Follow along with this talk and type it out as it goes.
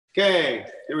Okay,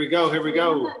 here we go. Here we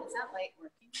go. Is that light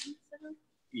working?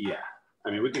 Yeah,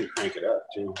 I mean we can crank it up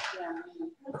too.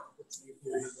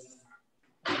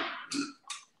 Yeah.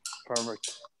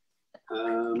 Perfect.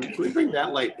 Can we bring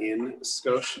that light in,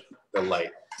 Skosh? The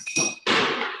light.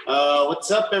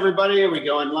 What's up, everybody? Are we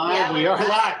going live? Yeah, we are live.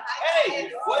 Hi, Hey,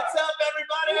 guys. what's up,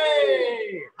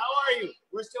 everybody? How are you?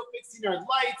 We're still fixing our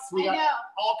lights. We got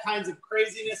all kinds of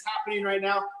craziness happening right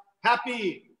now.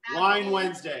 Happy Wine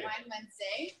Wednesday. Wine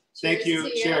Wednesday. Thank you.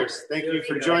 Cheers. Thank you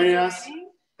for joining us.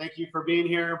 Thank you for being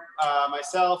here.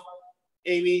 Myself,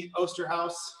 Amy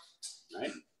Osterhaus,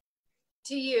 right?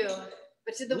 To you,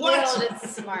 but to the world,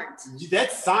 it's smart.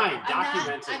 That's signed,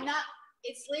 documented. I'm not.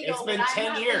 It's legal. It's been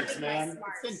 10 years, man.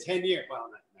 It's been 10 years. Well,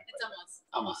 not it's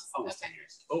almost okay. 10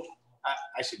 years. Oh,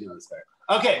 I should know this better.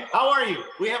 Okay, how are you?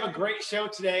 We have a great show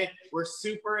today. We're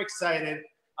super excited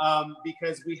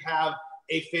because we have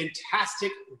a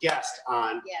fantastic guest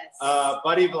on. Yes.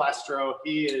 Buddy Valestro.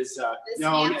 He is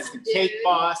known as the Cake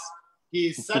Boss.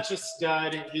 He's such a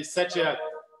stud.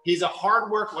 He's a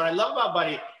hard worker. What I love about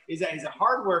Buddy is that he's a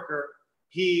hard worker.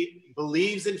 He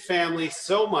believes in family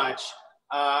so much,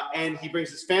 and he brings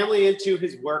his family into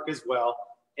his work as well.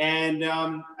 And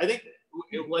I think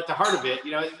at the heart of it,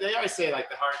 they always say like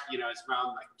the heart, is around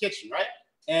like the kitchen, right?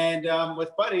 And with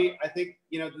Buddy, I think,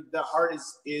 the heart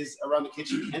is around the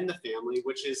kitchen and the family,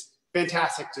 which is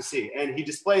fantastic to see. And he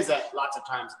displays that lots of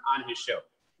times on his show,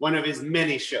 one of his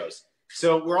many shows.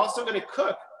 So we're also going to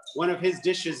cook one of his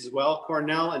dishes as well.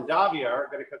 Cornell and Davia are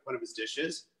going to cook one of his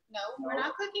dishes. No, we're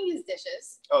not cooking his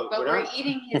dishes, but we're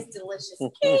eating his delicious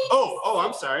cake. Oh,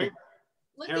 I'm sorry.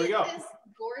 Look Here we go. This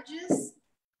gorgeous.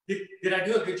 Did I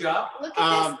do a good job? Look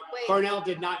at this. Wait. Cornell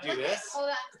did not do this. Hold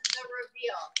on.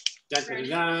 The reveal. Dun, dun,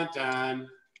 dun, dun.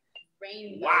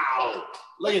 Rainbow wow. cake.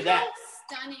 Look at that. How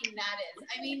stunning that is.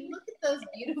 I mean, look at those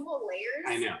beautiful layers.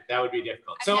 I know. That would be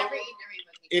difficult. I've So never eaten a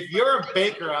rainbow cake. if you're a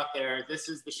baker out there, this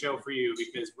is the show for you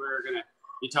because we're going to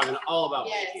be talking all about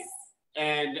baking.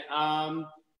 And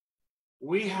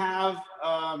we have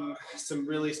some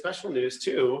really special news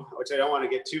too, which I don't want to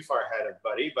get too far ahead of,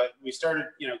 Buddy, but we started,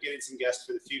 getting some guests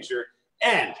for the future.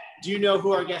 And do you know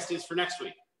who our guest is for next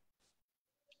week?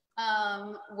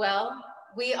 Well,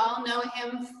 we all know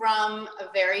him from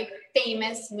a very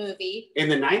famous movie. In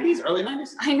the 90s, early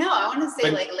 90s? I know. I want to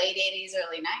say like late 80s,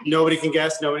 early 90s. Nobody can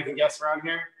guess. Nobody can guess around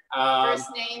here.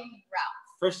 First name,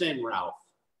 Ralph. First name, Ralph.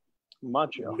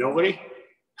 Macchio. Nobody?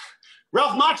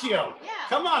 Ralph Macchio. Yeah.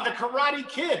 Come on, the Karate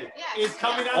Kid is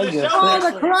coming on the I show. guess. Oh,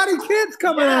 the Karate Kid's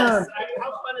coming on. I mean,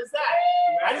 how fun is that?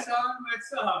 I just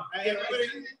It's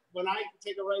when I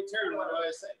take a right turn, what do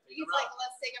I say? He's like,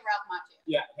 let's take a Ralph Macchio.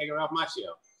 Yeah, take a Ralph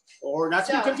Macchio. Or not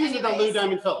to be So, confused with the Lou anyways.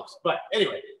 Diamond Phillips. But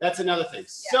anyway, that's another thing.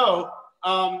 Yeah. So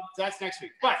that's next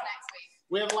week. But That's next week.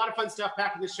 we have a lot of fun stuff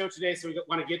packed in this show today, so we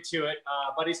want to get to it.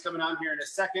 Buddy's coming on here in a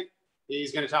second.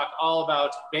 He's going to talk all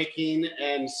about baking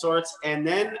and sorts. And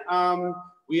then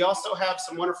we also have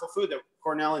some wonderful food that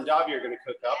Cornell and Davy are going to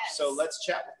cook up. Yes. So let's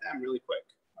chat with them really quick.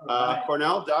 Right.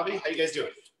 Cornell, Davy, how you guys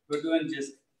doing? We're doing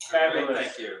just fabulous.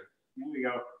 Thank you. Here we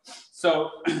go. So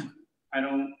I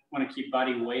don't want to keep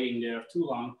Buddy waiting there too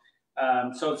long.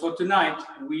 So for tonight,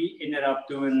 we ended up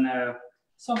doing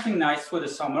something nice for the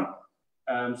summer.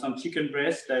 Some chicken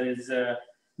breast that is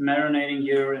marinating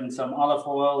here in some olive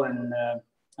oil and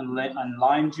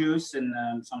lime juice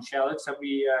and some shallots that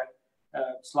we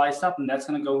sliced up, and that's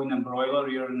going to go in a broiler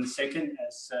here in a second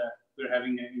as we're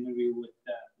having an interview with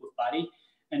Buddy.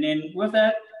 And then with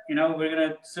that, we're going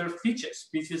to serve peaches.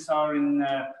 Peaches are in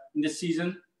the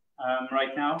season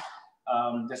right now.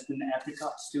 There's been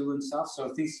apricot stew and stuff, so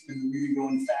things have been really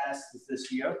going fast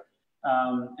this year.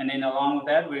 And then along with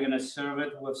that, we're going to serve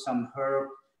it with some herb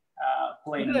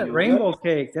plain. Look at that rainbow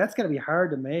cake. That's going to be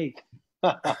hard to make.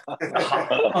 Oh,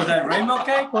 that rainbow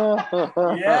cake?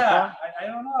 Yeah, I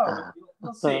don't know.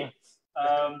 We'll see.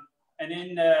 And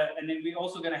then we're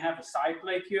also going to have a side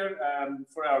plate here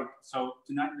so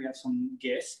tonight we have some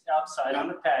guests outside on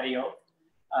the patio.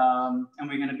 And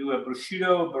we're going to do a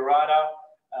prosciutto, burrata,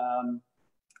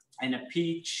 and a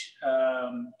peach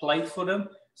plate for them,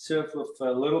 served with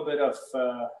a little bit of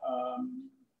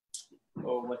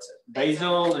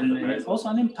basil and also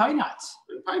on pine nuts.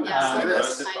 Pine Yeah,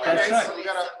 nuts. That's right. Sweet,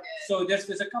 So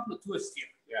there's a couple of twists here.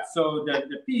 Yeah. So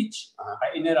the peach,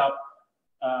 I ended up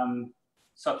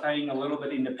sauteing a little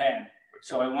bit in the pan.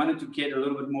 So I wanted to get a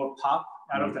little bit more pop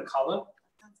out of the color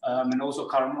and also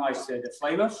caramelize the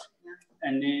flavors. Yeah.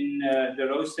 And then the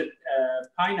roasted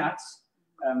pine nuts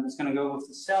is going to go with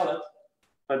the salad,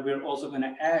 but we're also going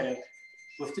to add it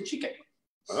with the chicken.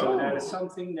 So that is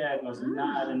something that was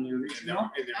not in the original.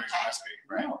 In the original recipe,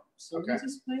 right? No. So Okay. this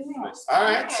is playing around. All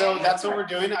right, so that's what we're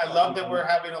doing. I love that we're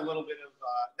having a little bit of,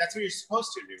 that's what you're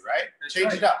supposed to do, right?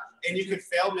 Change it up. And you could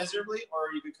fail miserably or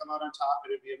you could come out on top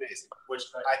and it'd be amazing, which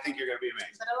I think you're going to be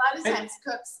amazing. But a lot of times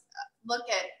cooks look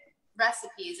at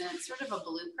recipes and it's sort of a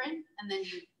blueprint and then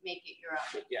you make it your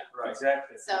own. Yeah, Right.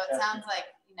 Exactly. So it sounds like,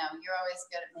 you're always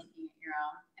good at making it your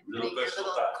own and putting your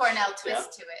little touch. Cornell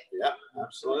twist to it. Yeah,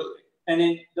 absolutely. And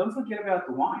then don't forget about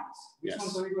the wines. Which Yes.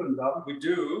 ones are we doing, Bob? We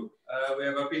do. We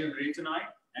have our Pinot Gris tonight,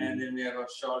 and then we have our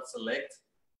Chard Select.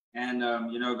 And,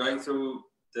 going through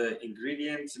the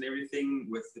ingredients and everything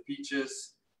with the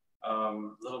peaches, a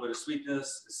little bit of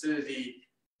sweetness, acidity,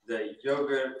 the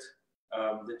yogurt,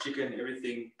 the chicken,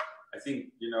 everything. I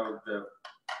think,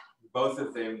 both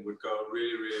of them would go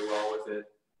really, really well with it,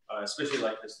 especially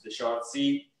like the Chard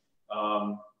C.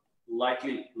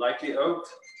 Lightly oaked,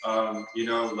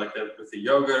 with the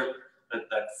yogurt,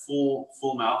 that full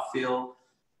mouthfeel.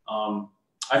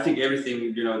 I think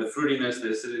everything, the fruitiness,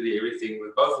 the acidity, everything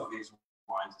with both of these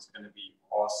wines is going to be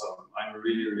awesome. I'm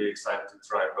really, really excited to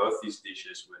try both these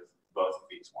dishes with both of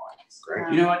these wines.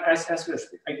 Great. You know what?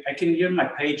 I can hear my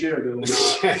pager.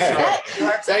 Is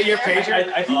that your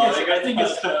pager? I think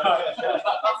it's.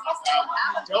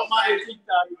 Don't mind.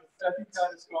 I think that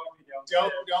is going me down.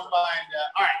 Don't mind.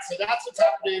 All right, so that's what's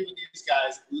happening with these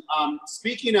guys.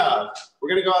 Speaking of, we're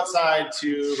going to go outside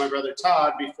to my brother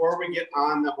Todd before we get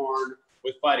on the horn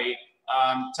with Buddy.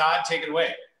 Todd, take it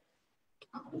away.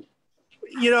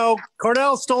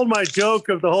 Cornell stole my joke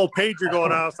of the whole pager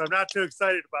going off, so I'm not too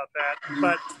excited about that.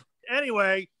 But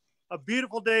anyway, a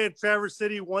beautiful day in Traverse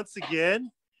City once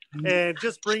again, and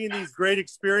just bringing these great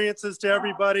experiences to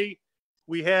everybody.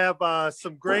 We have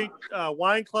some great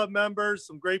wine club members,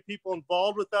 some great people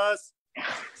involved with us,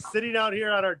 sitting out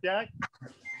here on our deck.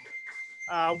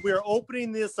 We're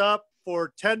opening this up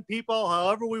for 10 people,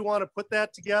 however we want to put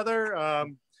that together.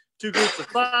 2 groups of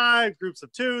 5, groups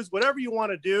of 2s, whatever you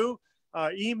want to do.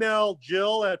 Email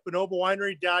Jill at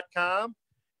bonobowinery.com,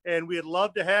 and we'd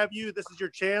love to have you. This is your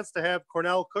chance to have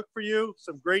Cornell cook for you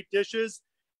some great dishes,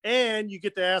 and you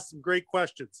get to ask some great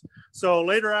questions. So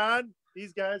later on,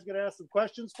 these guys are going to ask some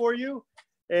questions for you,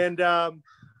 and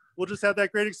we'll just have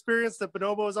that great experience that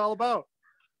Bonobo is all about.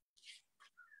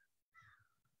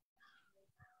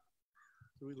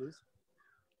 Did we lose?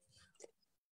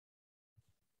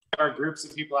 There are groups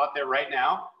of people out there right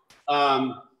now.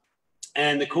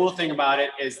 And the cool thing about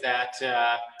it is that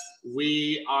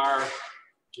we are,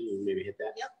 can you maybe hit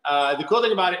that? Yep. The cool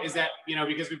thing about it is that,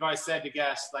 because we've always said to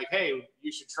guests, like, hey,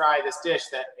 you should try this dish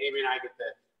that Amy and I get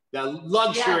the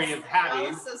luxury of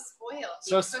having. Oh, so spoiled.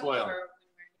 So You cooked spoiled. for when we were here.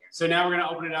 So now we're going to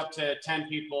open it up to 10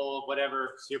 people,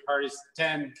 whatever. So your party's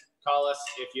 10, call us.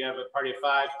 If you have a party of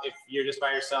 5, if you're just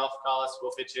by yourself, call us.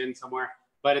 We'll fit you in somewhere.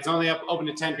 But it's only open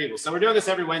to 10 people. So we're doing this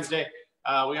every Wednesday.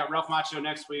 We got Ralph Macho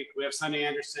next week. We have Sunday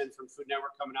Anderson from Food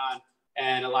Network coming on,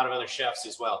 and a lot of other chefs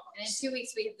as well. And in 2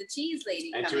 weeks, we have the cheese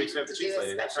lady And 2 coming weeks we have the to cheese do a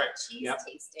lady. That's special right. Cheese Yep.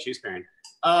 tasting. Cheese pairing.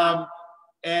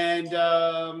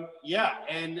 Yeah,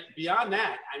 and beyond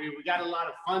that, we got a lot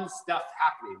of fun stuff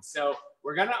happening. So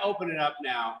we're going to open it up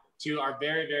now to our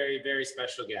very, very, very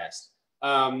special guest.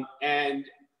 And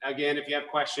again, if you have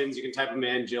questions, you can type them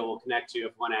in. Jill will connect you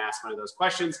if you want to ask one of those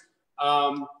questions.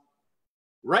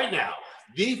 Right now,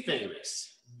 the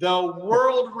famous, the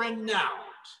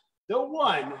world-renowned, the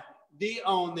one, the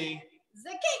only, The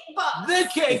cake boss. the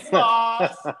Cake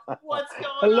Boss. What's going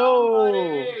Hello. on,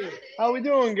 buddy? How we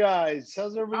doing, guys?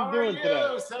 How's How everybody are doing you?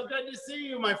 today? So good to see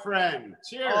you, my friend.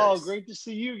 Cheers. Oh, great to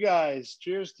see you guys.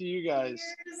 Cheers to you guys.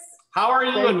 Cheers. How are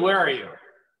you and where are you?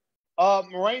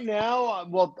 Right now,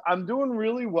 well, I'm doing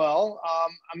really well.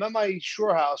 I'm at my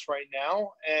shore house right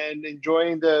now and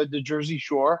enjoying the Jersey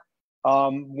Shore.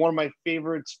 One of my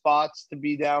favorite spots to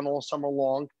be down all summer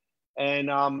long.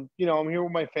 And, I'm here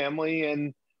with my family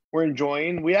and we're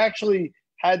enjoying. We actually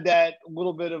had that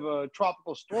little bit of a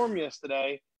tropical storm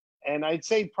yesterday. And I'd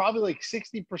say probably like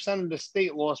 60% of the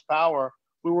state lost power.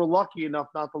 We were lucky enough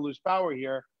not to lose power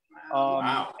here.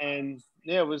 Wow. And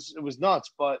yeah, it was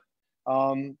nuts, but,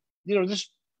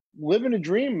 just living a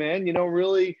dream, man,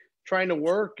 really trying to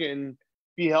work and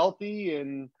be healthy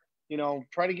and,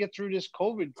 try to get through this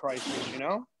COVID crisis,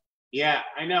 Yeah,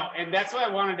 I know. And that's what I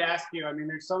wanted to ask you.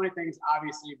 There's so many things,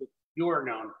 obviously, that you're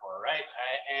known for, right?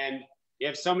 And you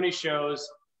have so many shows.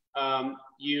 But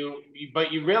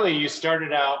you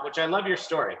started out, which I love your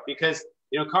story because,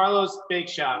 Carlo's Bake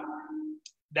Shop,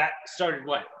 that started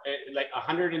what, like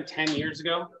 110 years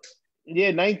ago?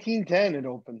 Yeah, 1910 it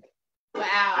opened.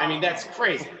 Wow. That's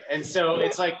crazy. And so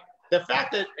it's like the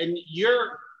fact that, and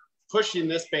you're pushing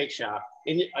this bake shop,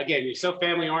 and again, you're so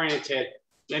family oriented.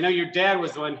 I know your dad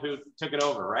was the one who took it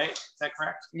over, right? Is that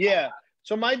correct? Yeah.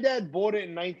 So my dad bought it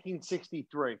in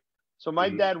 1963. So my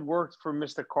dad worked for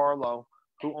Mr. Carlo,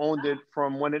 who owned it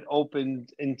from when it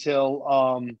opened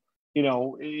until,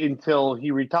 until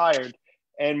he retired.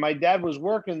 And my dad was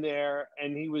working there,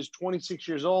 and he was 26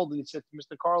 years old. And he said to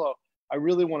Mr. Carlo, I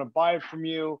really want to buy it from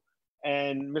you.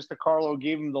 And Mr. Carlo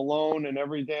gave him the loan and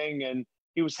everything. And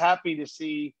he was happy to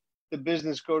see the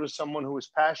business go to someone who was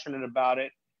passionate about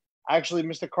it. Actually,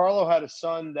 Mr. Carlo had a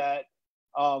son that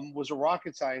was a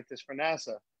rocket scientist for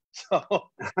NASA. So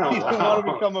he didn't want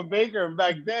to become a baker. And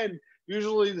back then,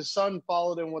 usually the son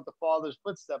followed in what the father's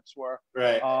footsteps were.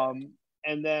 Right.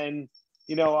 And then,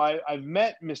 I've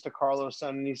met Mr. Carlo's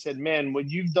son, and he said, man, what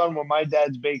you've done with my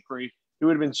dad's bakery, he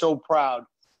would have been so proud.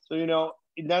 So,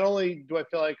 not only do I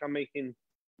feel like I'm making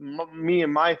me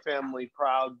and my family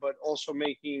proud, but also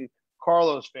making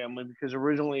Carlo's family, because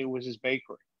originally it was his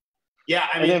bakery. Yeah,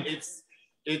 I mean,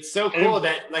 it's so cool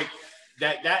that like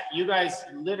that you guys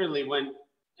literally went,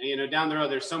 down the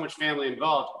road. There's so much family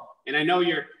involved, and I know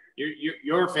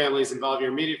your family is involved,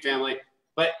 your immediate family.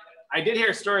 But I did hear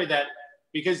a story that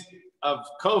because of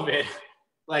COVID,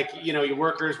 like your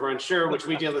workers were unsure, which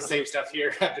we deal with the same stuff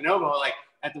here at Bonobo, like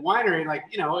at the winery. Like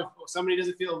if somebody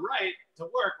doesn't feel right to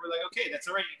work, we're like, okay, that's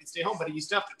all right, you can stay home, but you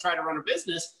still have to try to run a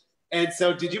business. And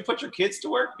so, did you put your kids to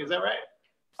work? Is that right?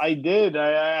 I did.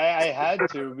 I had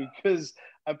to, because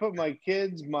I put my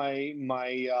kids, my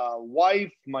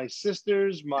wife, my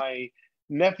sisters, my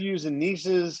nephews and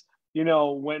nieces.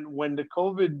 When the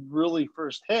COVID really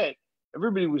first hit,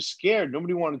 everybody was scared.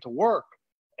 Nobody wanted to work,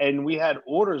 and we had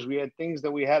orders. We had things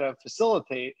that we had to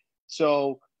facilitate.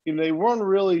 So they weren't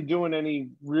really doing any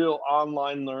real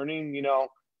online learning.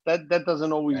 That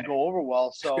doesn't always go over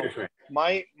well. So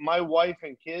my wife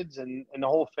and kids and the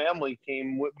whole family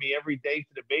came with me every day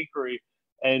to the bakery,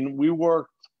 and we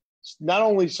worked not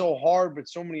only so hard, but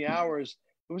so many hours.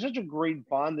 It was such a great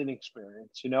bonding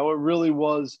experience. It really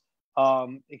was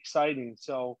exciting.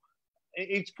 So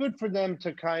it's good for them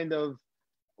to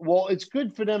it's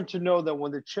good for them to know that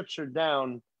when the chips are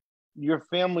down, your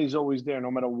family's always there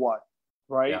no matter what.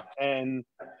 Right. Yeah. And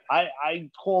I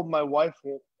called my wife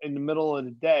in the middle of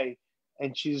the day,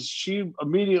 and she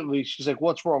immediately, she's like,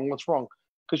 what's wrong?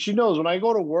 Because she knows when I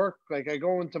go to work, like I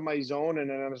go into my zone and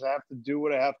then I have to do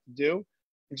what I have to do.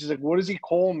 And she's like, what does he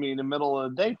call me in the middle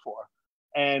of the day for?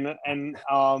 And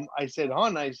I said,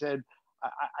 hon, I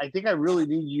think I really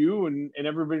need you and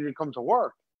everybody to come to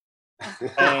work.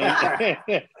 And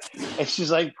she's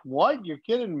like, what? You're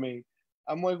kidding me.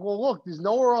 I'm like, well, look, there's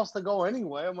nowhere else to go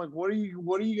anyway. I'm like, what are you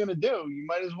going to do? You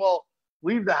might as well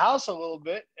leave the house a little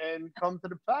bit and come to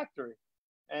the factory.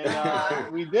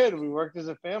 And we did. We worked as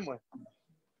a family.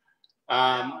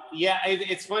 Yeah,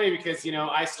 it's funny because,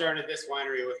 I started this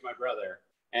winery with my brother.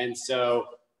 And so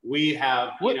we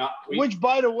have, which,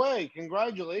 by the way,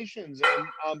 congratulations. And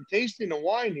I'm tasting the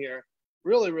wine here.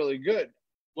 Really, really good.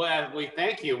 Well, we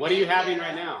thank you. What are you having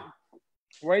right now?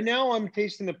 Right now, I'm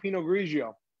tasting the Pinot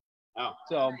Grigio. Oh,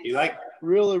 so you like?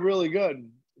 Really, really good.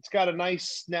 It's got a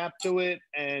nice snap to it,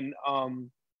 and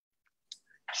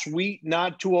sweet,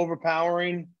 not too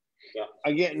overpowering. Yeah.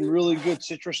 I'm getting really good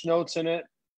citrus notes in it.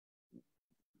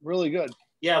 Really good.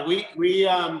 Yeah,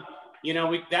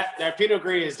 that Pinot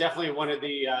Gris is definitely one of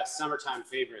the summertime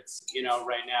favorites.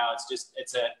 Right now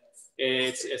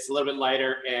it's a little bit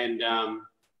lighter, and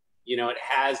it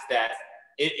has that.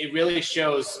 It really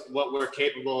shows what we're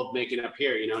capable of making up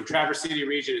here. In Traverse City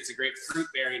region, it's a great fruit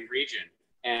bearing region.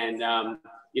 And,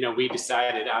 we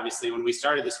decided, obviously, when we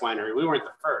started this winery, we weren't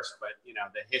the first, but,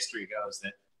 the history goes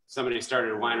that somebody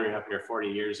started a winery up here 40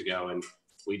 years ago, and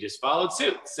we just followed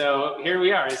suit. So here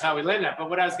we are, is how we landed up.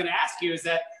 But what I was going to ask you is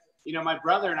that, my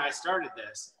brother and I started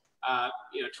this,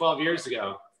 12 years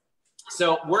ago.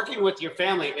 So working with your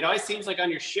family, it always seems like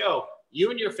on your show, you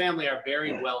and your family are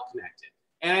very well connected.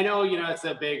 And I know, it's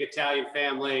a big Italian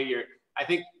family. I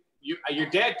think your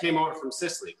dad came over from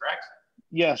Sicily, correct?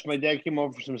 Yes, my dad came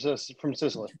over from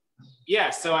Sicily. Yeah,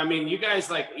 so I mean, you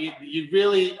guys you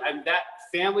really that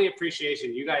family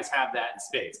appreciation. You guys have that in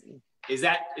spades. Is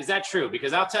that true?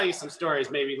 Because I'll tell you some stories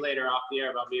maybe later off the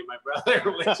air about me and my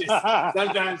brother, which is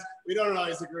sometimes we don't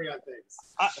always agree on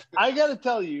things. I got to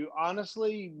tell you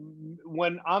honestly,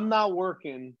 when I'm not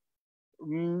working,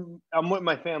 I'm with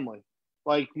my family.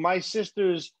 Like my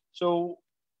sisters, so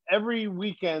every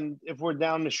weekend, if we're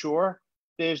down the shore,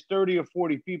 there's 30 or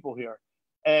 40 people here.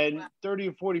 And 30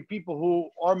 or 40 people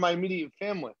who are my immediate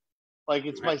family. Like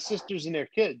it's my sisters and their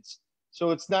kids.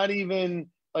 So it's not even,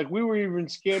 like we were even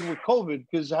scared with COVID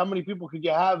because how many people could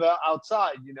you have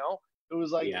outside, It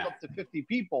was like up to 50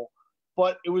 people.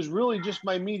 but it was really just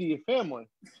my immediate family,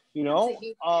 you That's a know.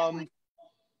 huge family.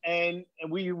 And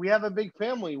we have a big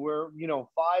family where, you know,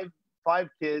 five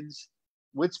kids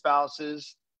with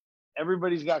spouses.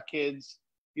 Everybody's got kids,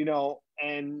 you know,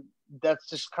 and that's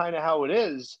just kind of how it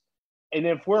is. And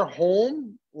if we're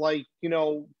home, like, you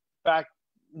know, back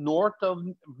north of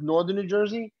northern New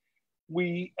Jersey,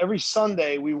 we every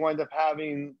Sunday we wind up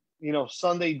having, you know,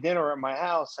 Sunday dinner at my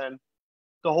house, and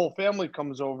the whole family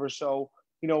comes over. So,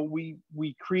 you know, we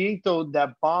create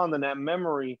that bond and that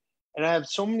memory. And I have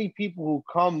so many people who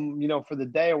come, you know, for the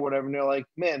day or whatever, and they're like,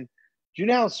 man, do you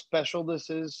know how special this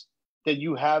is that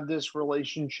you have this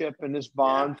relationship and this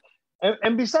bond?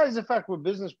 And besides the fact we're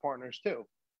business partners too,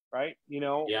 right? You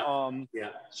know,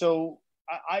 so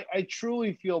I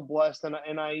truly feel blessed,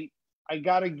 and I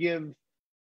gotta give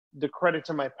the credit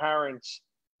to my parents.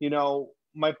 You know,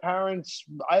 my parents,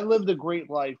 I lived a great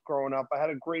life growing up. I had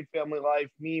a great family life,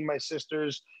 me, my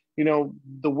sisters, you know,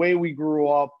 the way we grew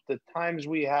up, the times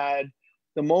we had,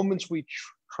 the moments we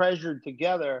treasured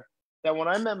together, that when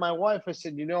I met my wife, I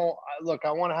said, you know, look,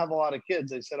 I want to have a lot of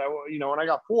kids. I said, you know, and I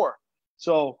got 4.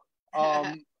 So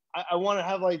I want to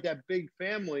have like that big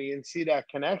family and see that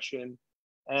connection.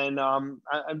 And I'm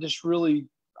just really,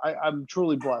 I'm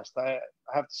truly blessed. I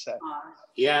have to say.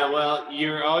 Yeah, well,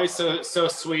 you're always so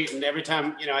sweet, and every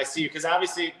time, you know, I see you, because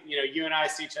obviously, you know, you and I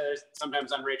see each other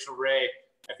sometimes on Rachel Ray.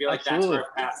 I feel like Absolutely. that's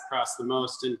where our paths cross the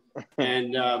most,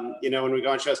 and you know, when we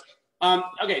go on shows.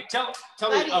 Okay, tell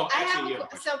Buddy, me. Oh, actually,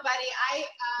 so buddy, I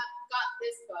got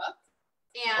this book,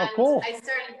 and cool. I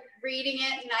started reading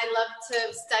it, and I love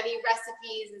to study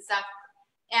recipes and stuff.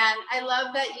 And I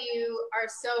love that you are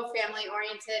so family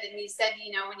oriented, and you said,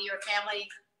 you know, when your family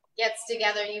gets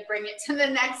together, you bring it to the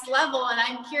next level. And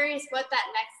I'm curious what that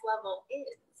next level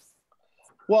is.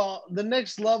 Well, the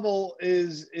next level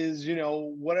is, you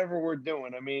know, whatever we're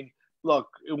doing. I mean, look,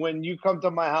 when you come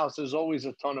to my house, there's always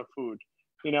a ton of food,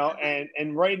 you know,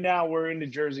 and right now we're in the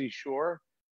Jersey Shore.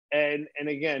 And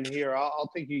again, here, I'll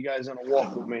take you guys on a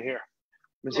walk with me here.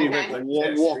 Let me see if I can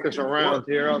walk us around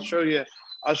here. I'll show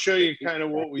you kind of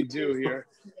what we do here.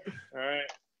 All right.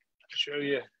 I'll show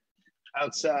you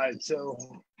outside. So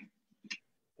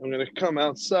I'm going to come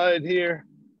outside here,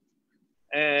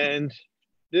 and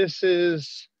this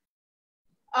is.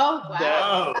 Oh,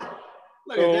 wow.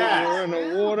 Look at that. We're in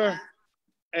the water,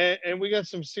 and we got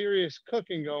some serious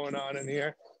cooking going on in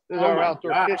here. This is our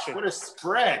outdoor kitchen. What a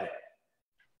spread.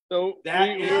 So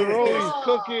we're always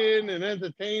cooking and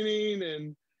entertaining,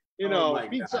 and, you know,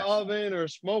 pizza oven or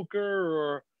smoker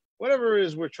or whatever it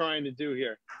is we're trying to do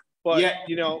here. But,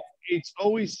 you know, it's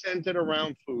always centered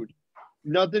around food.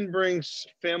 Nothing brings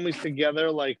families together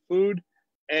like food,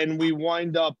 and we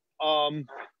wind up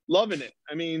loving it.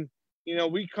 I mean, you know,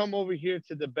 we come over here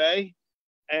to the Bay,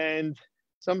 and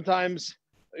sometimes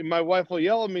my wife will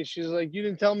yell at me. She's like, you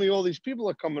didn't tell me all these people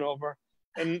are coming over.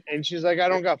 And she's like, I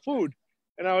don't got food.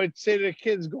 And I would say to the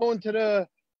kids, go into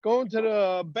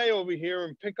the Bay over here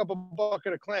and pick up a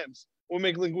bucket of clams. We'll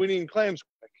make linguine and clams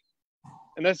quick.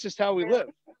 And that's just how we live.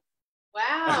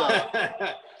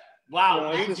 Wow.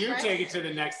 Wow, you do take it to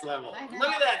the next level. Look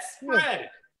at that spread.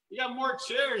 You got more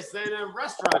chairs than a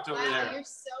restaurant over there. You're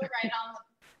so right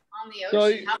on the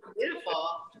ocean. How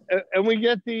beautiful. And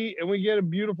we get a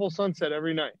beautiful sunset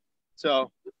every night.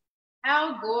 So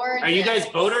how gorgeous. Are you guys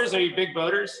boaters? Are you big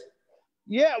boaters?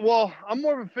 Yeah, well, I'm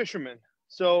more of a fisherman.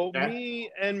 So me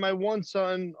and my one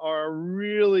son are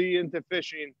really into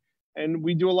fishing, and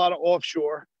we do a lot of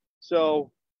offshore.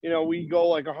 So, you know, we go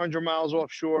like 100 miles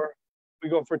offshore. We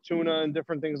go for tuna and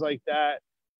different things like that.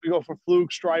 We go for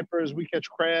fluke, stripers. We catch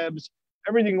crabs,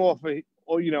 everything off of,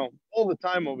 you know, all the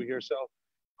time over here.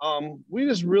 So we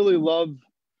just really love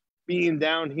being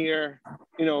down here,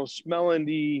 you know, smelling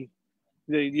the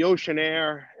ocean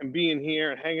air and being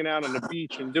here and hanging out on the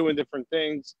beach and doing different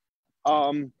things.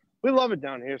 We love it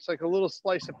down here. It's like a little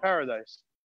slice of paradise.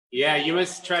 Yeah, you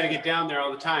must try to get down there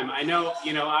all the time. I know,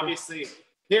 you know, obviously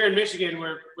here in Michigan,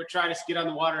 we're trying to get on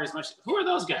the water as much. Who are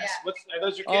those guys? Are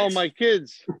those your kids? Oh, my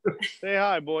kids. Say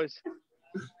hi, boys.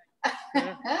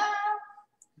 Yeah.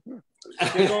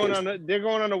 They're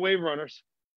going on the wave runners.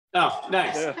 Oh,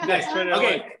 nice. Yeah. Nice. Right,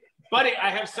 Okay, buddy, I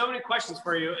have so many questions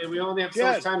for you, and we only have so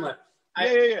much time left.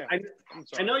 Yeah.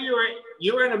 I know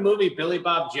you were in a movie, Billy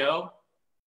Bob Joe.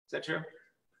 Is that true?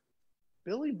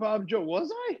 Billy Bob Joe,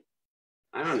 was I?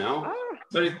 I don't know.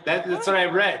 But that's what I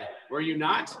read. Were you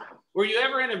not? Were you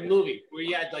ever in a movie where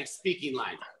you had like speaking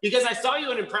lines? Because I saw you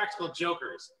in Impractical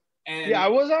Jokers. And yeah, I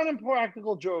was on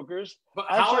Impractical Jokers. But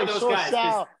how are those guys?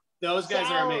 Sal, those guys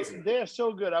are amazing. They're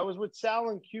so good. I was with Sal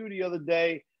and Q the other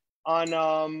day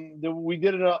on we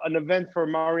did an event for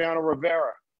Mariano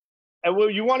Rivera. And well,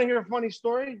 you want to hear a funny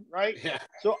story, right? Yeah.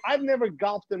 So I've never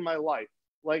golfed in my life,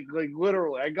 like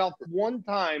literally. I golfed one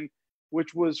time,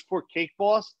 which was for Cake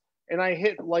Boss, and I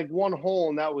hit like one hole,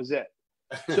 and that was it.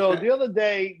 So the other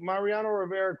day, Mariano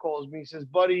Rivera calls me. He says,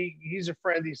 "Buddy, he's a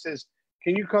friend." He says,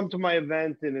 "Can you come to my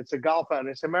event?" And it's a golf out. And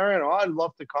I said, "Mariano, I'd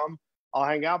love to come. I'll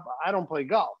hang out, but I don't play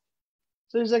golf."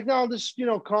 So he's like, "No, just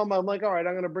come." I'm like, "All right,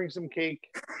 I'm gonna bring some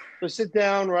cake." So sit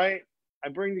down, right? I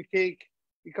bring the cake.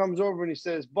 He comes over and he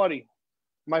says, "Buddy,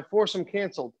 my foursome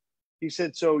canceled." He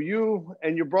said, "So you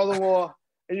and your brother-in-law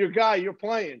and your guy, you're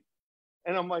playing."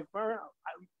 And I'm like,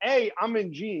 A, I'm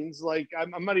in jeans. Like,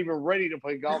 I'm not even ready to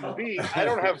play golf. B, I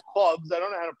don't have clubs. I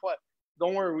don't know how to play.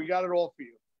 Don't worry, we got it all for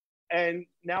you. And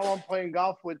now I'm playing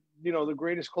golf with, the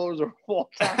greatest closer of all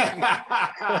time.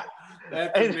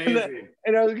 That's amazing.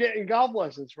 And I was getting golf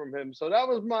lessons from him. So that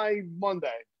was my Monday.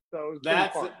 So it was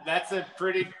that's a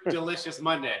pretty delicious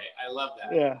Monday. I love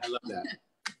that. Yeah. I love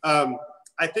that.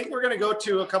 I think we're going to go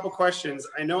to a couple questions.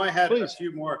 I know I had a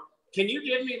few more. Can you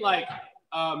give me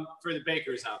for the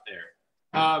bakers out there,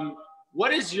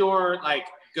 what is your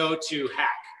go-to hack?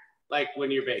 Like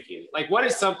when you're baking, what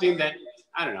is something that,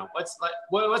 I don't know, what's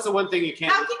the one thing you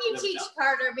can't? How can you teach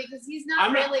Carter, because he's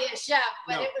not really a chef,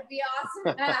 but no. It would be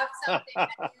awesome to have something that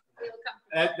you feel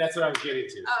comfortable. That's what I was getting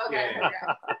to. Oh, okay.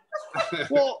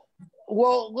 Yeah.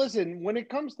 Well, listen, when it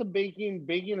comes to baking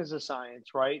is a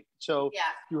science, right? So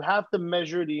you have to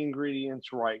measure the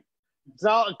ingredients right.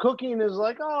 Now, cooking is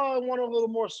like, oh, I want a little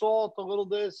more salt, a little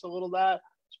this, a little that,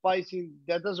 spicy.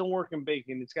 That doesn't work in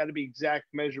baking. It's got to be exact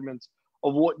measurements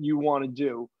of what you want to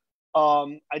do.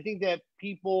 I think that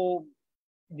people,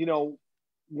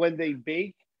 when they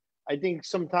bake, I think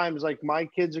sometimes my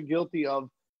kids are guilty of,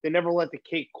 they never let the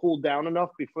cake cool down enough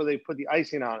before they put the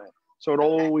icing on it. So it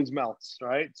always melts,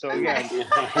 right? So again,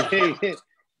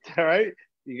 all right,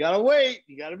 you got to wait.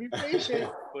 You got to be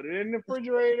patient. Put it in the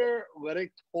refrigerator. Let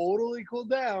it totally cool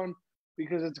down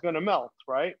because it's going to melt,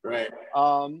 right? Right.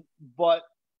 But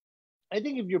I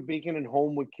think if you're baking at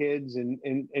home with kids and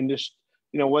just,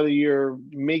 whether you're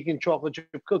making chocolate chip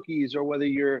cookies or whether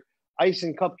you're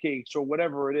icing cupcakes or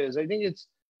whatever it is, I think it's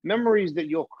memories that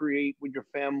you'll create with your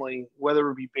family, whether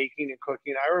it be baking and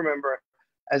cooking. I remember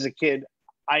as a kid,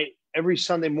 every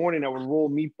Sunday morning I would roll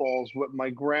meatballs with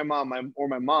my grandma or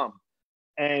my mom.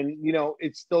 And,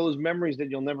 it's those memories that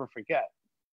you'll never forget.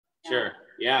 Sure.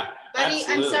 Yeah. Buddy,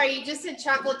 absolutely. I'm sorry, you just said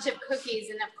chocolate chip cookies.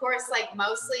 And of course,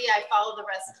 mostly I follow the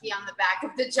recipe on the back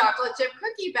of the chocolate chip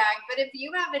cookie bag. But if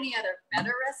you have any other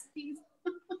better recipes.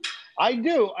 I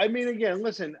do. I mean, again,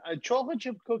 listen, a chocolate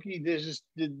chip cookie, there's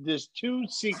two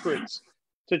secrets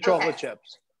to chocolate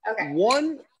chips. Okay.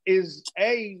 One is,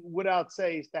 without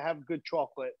say, is to have good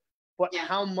chocolate, but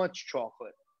how much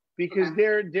chocolate? Because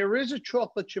there is a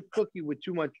chocolate chip cookie with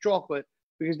too much chocolate,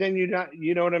 because then you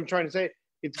know what I'm trying to say?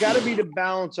 It's got to be the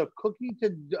balance of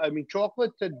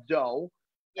chocolate to dough.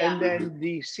 Yeah. And then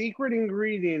the secret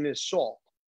ingredient is salt.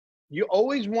 You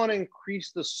always want to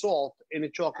increase the salt in a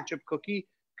chocolate chip cookie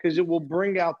because it will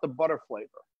bring out the butter flavor.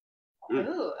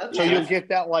 Ooh, okay. So you'll get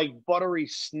that buttery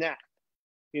snack,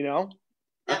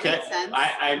 Okay,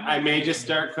 I may just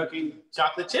start cooking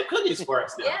chocolate chip cookies for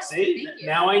us now. Yes, see,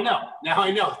 now I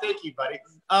know. Thank you, buddy.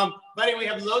 Buddy, we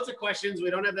have loads of questions. We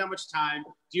don't have that much time.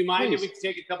 Do you mind if we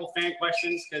take a couple fan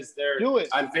questions, because they're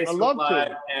on Facebook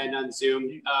Live and on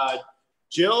Zoom?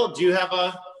 Jill,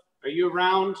 are you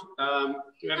around? Do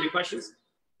you have any questions?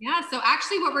 Yeah, so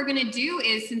actually what we're gonna do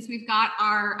is, since we've got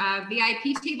our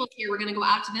VIP tables here, we're gonna go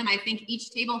out to them. I think each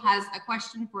table has a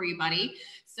question for you, buddy.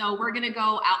 So we're gonna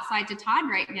go outside to Todd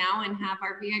right now and have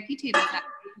our VIP tables that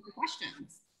for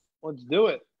questions. Let's do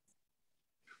it.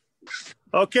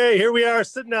 Okay, here we are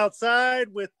sitting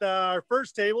outside with our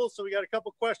first table. So we got a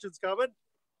couple questions coming,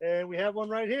 and we have one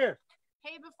right here.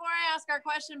 Hey, before I ask our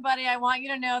question, buddy, I want you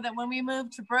to know that when we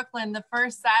moved to Brooklyn, the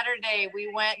first Saturday,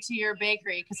 we went to your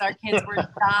bakery because our kids were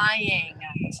dying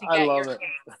to get your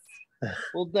cakes.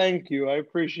 Well, thank you. I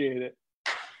appreciate it.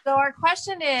 So our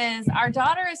question is, our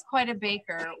daughter is quite a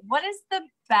baker. What is the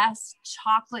best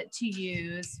chocolate to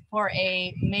use for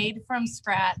a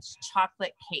made-from-scratch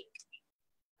chocolate cake?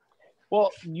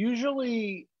 Well,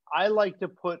 usually I like to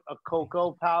put a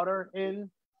cocoa powder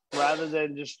in rather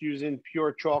than just using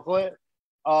pure chocolate.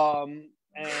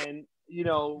 And,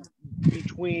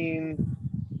 between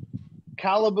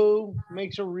Caliboo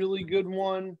makes a really good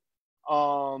one.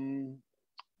 I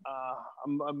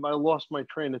lost my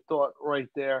train of thought right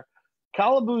there.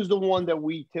 Caliboo is the one that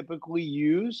we typically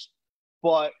use,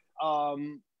 but,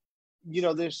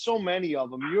 there's so many of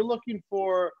them. You're looking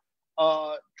for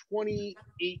 28%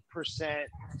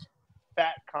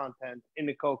 fat content in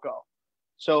the cocoa.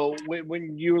 So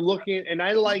when you're looking, and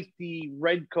I like the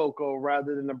red cocoa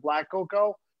rather than the black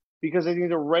cocoa because I think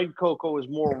the red cocoa is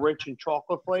more rich in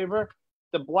chocolate flavor.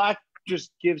 The black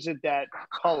just gives it that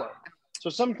color.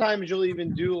 So sometimes you'll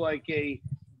even do like a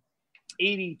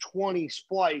 80-20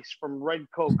 splice from red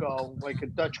cocoa, like a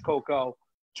Dutch cocoa,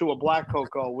 to a black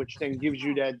cocoa, which then gives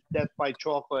you that death by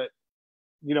chocolate,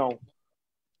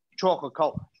 chocolate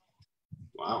color.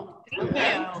 Wow.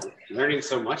 Thank you. Learning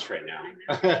so much right now.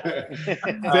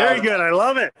 Very good. I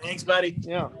love it. Thanks, buddy.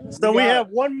 Yeah. So we have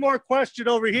one more question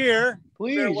over here.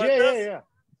 Please. Yeah.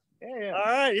 All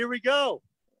right, here we go.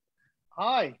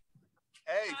 Hi.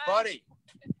 Hey, buddy.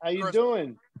 How you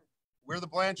doing? We're the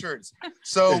Blanchards.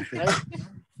 So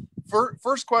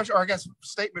first question, or I guess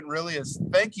statement really is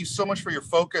thank you so much for your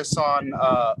focus on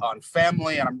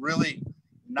family. And I'm really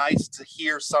nice to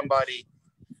hear somebody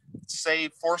say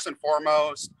first and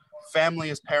foremost, family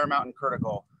is paramount and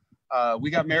critical. We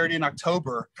got married in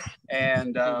October,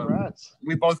 and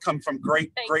we both come from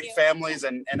great families,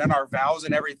 and then our vows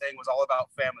and everything was all about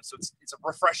family. So it's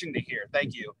refreshing to hear.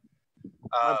 Thank you.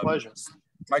 My pleasure.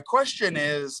 My question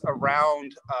is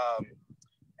around,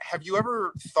 have you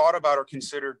ever thought about or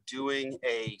considered doing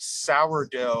a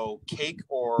sourdough cake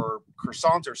or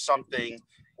croissant or something,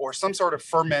 or some sort of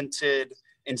fermented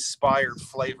inspired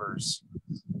flavors?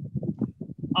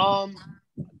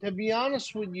 To be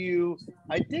honest with you,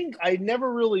 I think I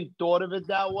never really thought of it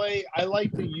that way. I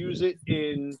like to use it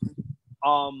in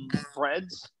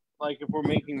breads, like if we're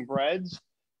making breads.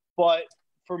 But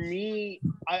for me,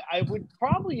 I would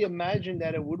probably imagine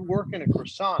that it would work in a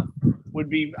croissant. Would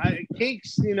be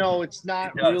cakes, it's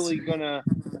not really gonna.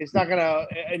 It's not gonna.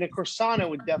 In a croissant, it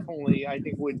would definitely, I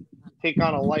think, would take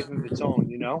on a life of its own.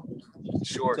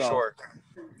 Sure.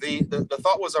 The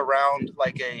thought was around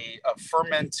like a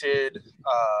fermented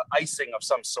icing of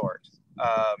some sort,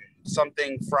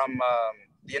 something from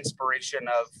the inspiration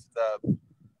of the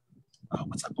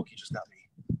what's that book you just got me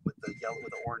with the yellow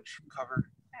with the orange cover?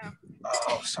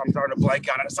 Oh, so I'm throwing a blank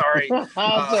on it. Sorry. That's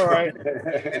all right.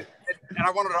 And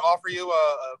I wanted to offer you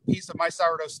a piece of my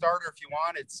sourdough starter if you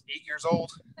want. It's 8 years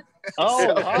old.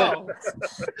 Oh, wow.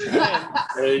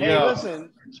 There you go.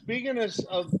 Listen, speaking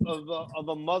of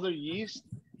a mother yeast,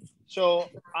 so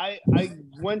I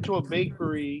went to a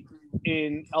bakery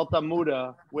in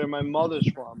Altamura, where my mother's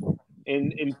from,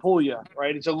 in Puglia,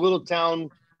 right? It's a little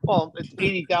town. Well, it's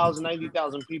 80,000,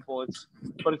 90,000 people.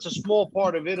 But it's a small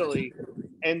part of Italy.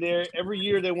 And every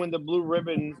year they win the blue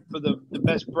ribbon for the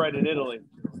best bread in Italy.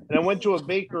 And I went to a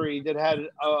bakery that had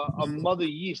a mother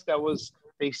yeast that was,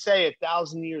 they say,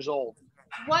 1,000 years old.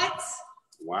 What?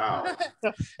 Wow.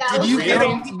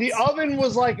 The oven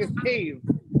was like a cave.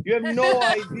 You have no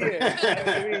idea.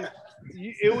 I mean,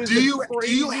 it was. Do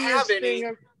you have any?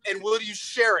 And will you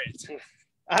share it?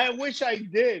 I wish I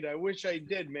did.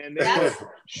 Man. They were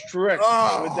strict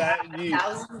with that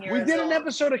yeast. We did an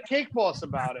episode of Cake Boss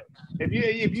about it.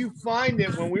 If you find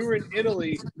it, when we were in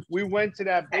Italy, we went to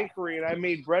that bakery and I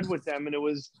made bread with them, and it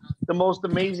was the most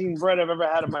amazing bread I've ever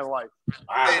had in my life.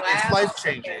 Wow. It's life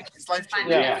changing. It's life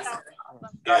changing. Yeah.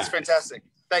 That's fantastic.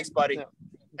 Thanks, buddy. Yeah.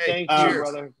 Hey, Thank you,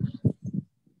 brother.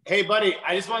 Hey, buddy,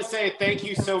 I just want to say thank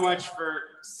you so much for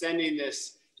sending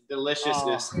this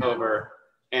deliciousness over.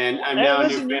 And I'm now.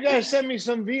 Listen, you guys sent me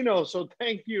some vino, so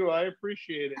thank you. I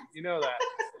appreciate it. You know that.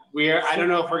 I don't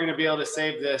know if we're going to be able to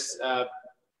save this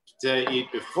to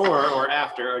eat before or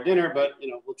after our dinner, but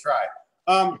we'll try.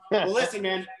 Well, listen,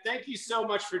 man, thank you so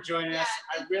much for joining us.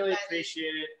 I really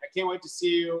appreciate it. I can't wait to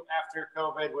see you after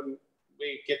COVID when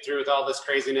we get through with all this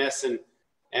craziness,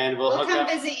 and we'll hook come up.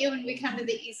 Visit you when we come to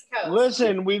the East Coast.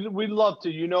 Listen, we'd love to.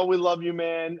 We love you,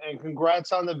 man, and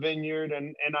congrats on the vineyard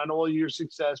and on all your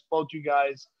success, both you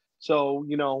guys. So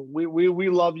we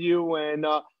love you, and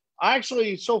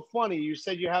actually, it's so funny. You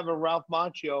said you have a Ralph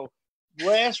Macchio.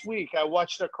 Last week, I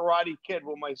watched a Karate Kid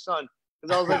with my son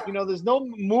because I was like, there's no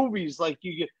movies like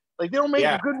you get. Like they don't make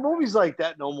good movies like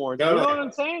that no more. You know what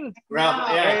I'm saying? Ralph,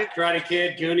 Karate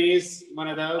Kid, Goonies, one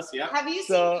of those. Yeah. Have you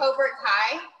seen Cobra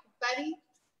Kai, buddy?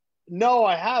 No,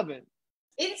 I haven't.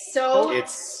 It's so good.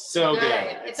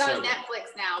 It's on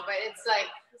Netflix now, but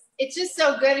it's just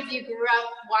so good if you grew up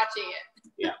watching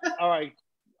it. Yeah. All right.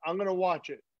 I'm going to watch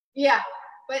it. Yeah.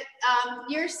 But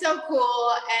you're so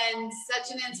cool and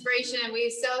such an inspiration. And we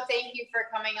so thank you for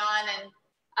coming on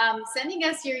and sending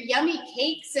us your yummy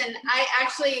cakes. And I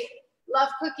actually love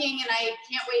cooking, and I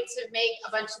can't wait to make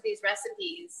a bunch of these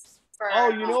recipes.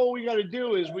 You know what we got to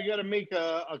do is we got to make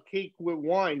a cake with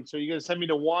wine. So you got to send me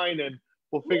the wine, and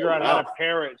we'll figure out how to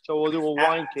pair it. So we'll do a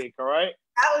wine cake. All right.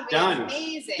 That would be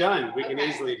amazing. Done. We can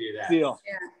easily do that. Deal.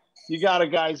 Yeah. You got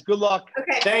it, guys. Good luck.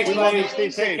 Okay. Thanks, we love buddy. you.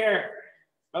 Stay safe. Take care.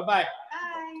 Bye-bye. Bye.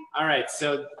 All right,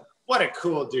 so what a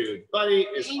cool dude. Buddy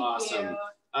is awesome.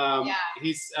 You.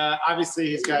 He's obviously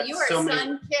he's got you are so many.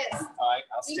 sun-kissed. I'll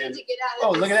You stand. need to get out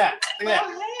of Oh, look at that! Look at that!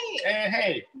 Oh, hey.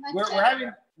 Hey! We're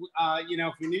having. You know,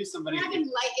 if we knew somebody, We're having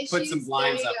light issues. put some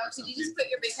blinds up. Could you just put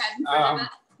your big head in front of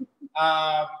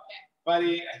it?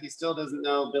 Buddy, he still doesn't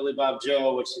know Billy Bob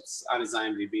Joe, which is on his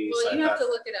IMDb. Well, so you have to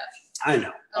look it up. I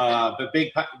know.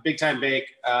 Okay. But big time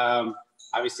bake.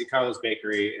 Obviously Carlos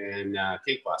Bakery and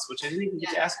Cake Boss, which I didn't even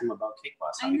get to ask him about Cake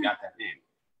Boss, how he got that name.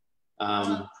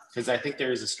 Because I think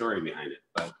there is a story behind it,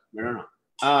 but I don't know.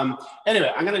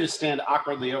 Anyway, I'm gonna just stand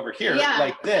awkwardly over here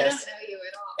like this. I don't know you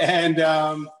at all. And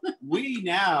we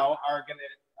now are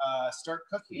gonna start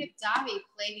cooking. We have Davi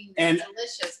plating And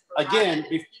delicious. Again,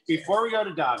 before we go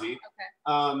to Davi,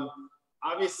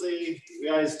 obviously we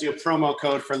always do a promo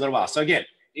code for a little while. So again,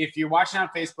 if you're watching on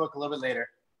Facebook a little bit later,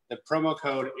 the promo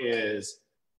code is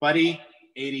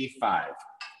Buddy85.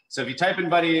 So if you type in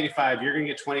Buddy85, you're gonna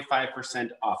get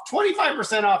 25% off.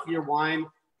 25% off your wine.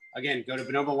 Again, go to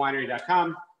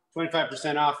bonobowinery.com,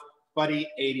 25% off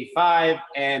Buddy85,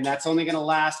 and that's only gonna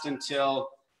last until,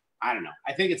 I don't know,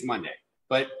 I think it's Monday,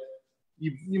 but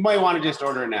you might want to just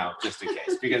order it now just in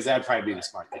case, because that'd probably be the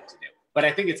smart thing to do. But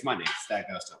I think it's Monday, so that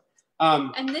goes to.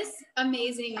 And this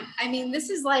amazing, I mean, this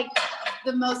is like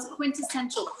the most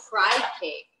quintessential pride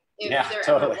cake, if there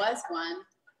ever was one.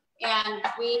 And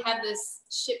we had this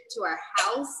shipped to our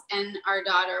house, and our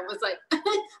daughter was like,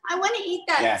 I want to eat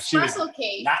that special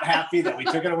cake. Not happy that we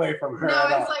took it away from her. No,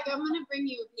 it's like, I'm going to bring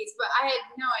you a piece, but I had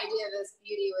no idea this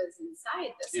beauty was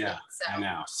inside this cake. So. I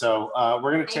know. So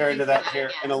we're going to tear into that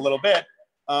here in a little bit.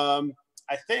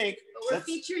 I think. But we're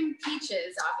featuring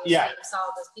peaches, obviously. Yeah. We saw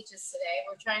all those peaches today.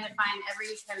 We're trying to find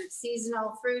every kind of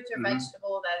seasonal fruit or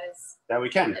vegetable that we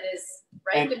can. That is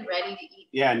ripe and ready to eat.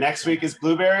 Yeah, next week is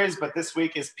blueberries, but this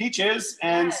week is peaches.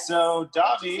 And so,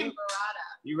 Davi,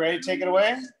 you ready to take it away?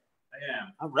 I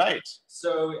am. All right.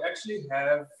 So we actually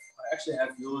have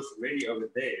yours ready over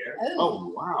there.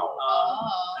 Oh wow.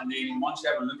 And then once you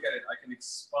have a look at it, I can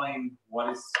explain what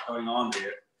is going on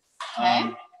there.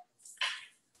 Okay.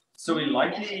 So we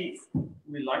lightly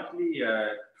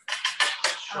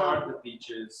chard the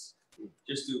peaches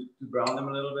just to brown them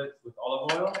a little bit with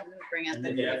olive oil. Bring out and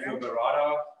then you have your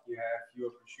burrata, you have your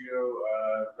prosciutto,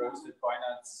 roasted pine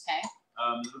nuts, a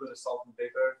little bit of salt and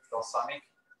pepper, balsamic,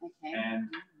 and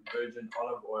virgin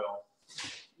olive oil.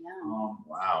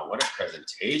 Wow, what a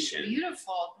presentation.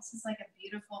 Beautiful. This is like a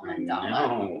beautiful mandala.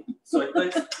 No. So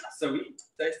we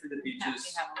tasted the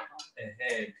peaches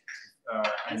ahead.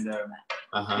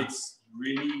 It's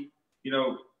really, you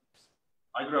know,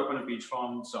 I grew up on a peach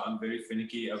farm, so I'm very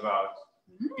finicky about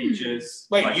peaches.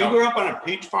 Wait, like you grew up on a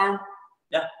peach farm?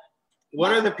 Yeah.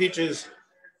 What are the peaches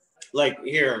like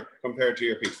here compared to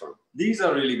your peach farm? These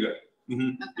are really good.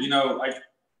 You know,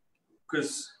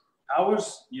 because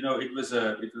ours, you know, it was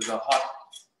a hot,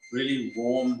 really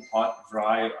warm, hot,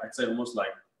 dry. I'd say almost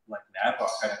like Napa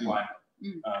kind of climate.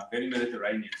 Very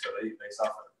Mediterranean, so they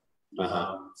suffer.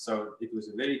 So it was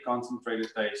a very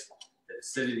concentrated taste, the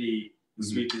acidity, the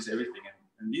sweetness, everything.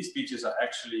 And these peaches are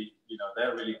actually, you know,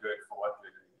 they're really good for what we're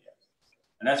doing here.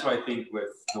 And that's why I think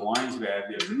with the wines we have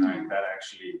here tonight, that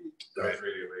actually goes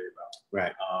really, really well.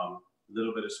 Right. A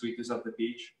little bit of sweetness of the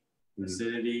peach,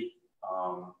 acidity,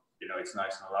 you know, it's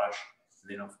nice and lush.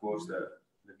 And then, of course, the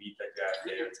meat that you have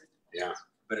there. Yeah. A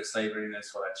bit of savoriness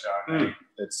for that Chardonnay.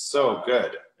 It's so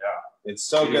good. Yeah. It's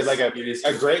so good. Like a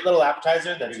great little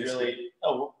appetizer that's really.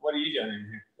 Oh, what are you doing in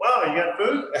here? Wow, you got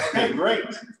food? Okay, great.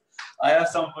 I have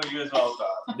some for you as well,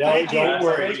 Todd. No, don't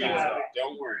worry.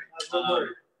 Don't worry.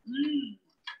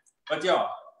 But yeah,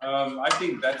 I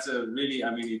think that's a really, I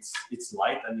mean, it's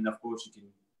light. I mean, of course, you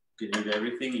can eat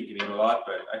everything. You can eat a lot,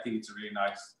 but I think it's a really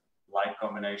nice light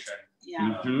combination.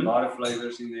 Yeah. A lot of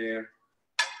flavors in there.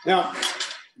 Now,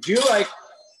 do you like,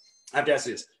 I have to ask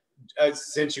this,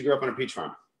 since you grew up on a peach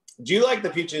farm, do you like the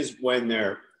peaches when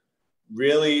they've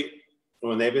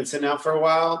been sitting out for a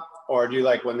while, or do you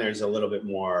like when there's a little bit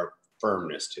more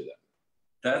firmness to them?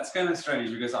 That's kind of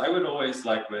strange because I would always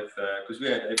like with, because we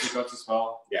had apricots as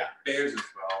well, pears as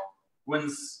well,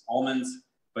 quince, almonds,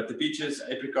 but the peaches,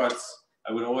 apricots,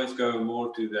 I would always go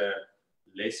more to the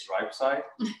less ripe side.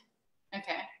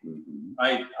 Okay.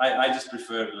 I just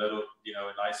prefer a little, you know,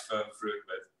 a nice firm fruit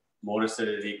with more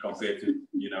acidity compared to,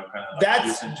 you know, kind of like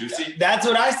juice and juicy. That's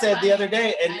what I said the other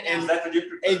day, and is that what you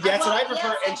prefer? And that's what I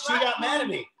prefer. And she got mad at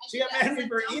me. She got mad at me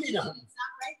for eating them. It's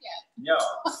not ripe yet. Yeah.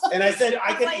 And I said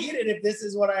I can eat it if this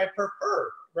is what I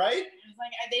prefer, right? It's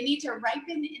like they need to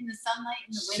ripen in the sunlight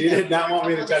in the window. She did not want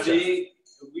me to touch it.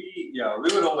 We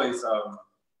would always,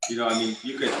 you know, I mean,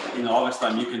 you could in harvest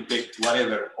time you can pick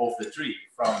whatever off the tree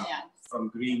from from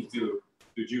green to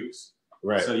juice.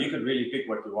 Right. So you could really pick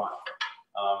what you want.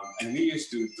 And we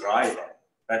used to dry them.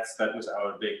 That was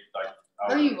our big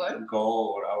our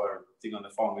goal or our thing on the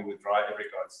farm. We would dry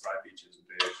apricots, dry peaches and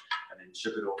pears, and then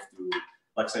ship it off to,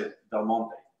 like say, Del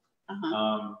Monte.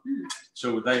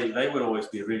 So they would always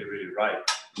be really, really ripe.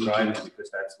 Dry them because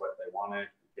that's what they wanted.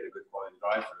 Get a good quality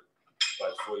dry fruit.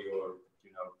 But for your,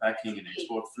 packing and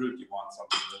export fruit, you want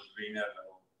something a little greener,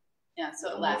 so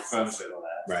it lasts. Firm, so it'll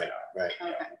last. Right. Okay.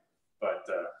 Yeah. But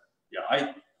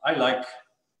I like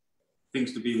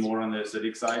things to be more on the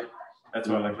acidic side. That's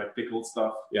why I like pickled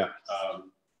stuff. Yeah.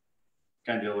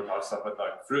 Can't deal with hot stuff, but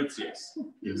like fruits, yes.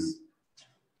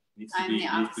 Needs to be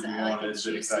more on the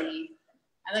acidic side.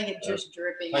 I like it just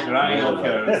dripping. Like running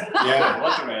over. Yeah.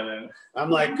 Watermelon. I'm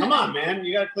like, come on, man,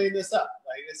 you got to clean this up.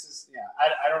 Like this is,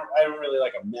 I don't really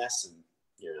like a mess, and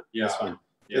it's fun.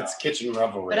 Yeah. It's kitchen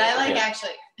revelry. But I like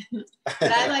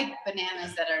I like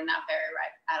bananas that are not very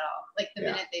ripe at all. Like the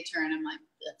minute they turn, I'm like,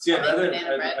 see,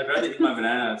 I'd rather eat my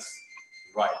bananas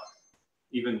ripe,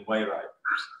 even way ripe.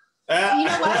 You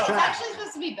know what? It's actually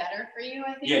supposed to be better for you,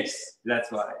 I think. Yes,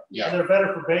 that's why. Yeah, and they're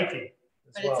better for baking.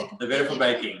 But it's they're better for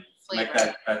baking, like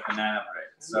that banana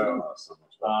bread. So,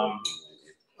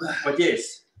 but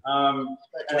yes, and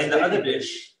then the other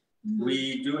dish,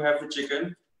 we do have the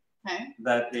chicken. Okay.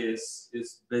 That is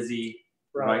busy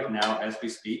right now as we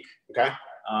speak. Okay.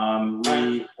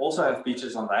 We also have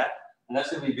peaches on that, and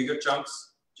that's going to be bigger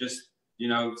chunks, just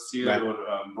seared or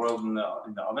broiled in the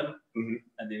oven, and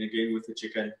then again with the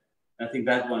chicken. And I think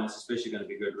that one is especially going to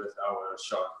be good with our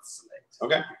Charlotte Select.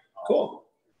 Okay. Cool.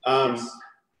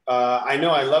 I know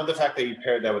I love the fact that you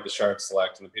paired that with the Charlotte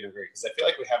Select and the Pinot Gris, because I feel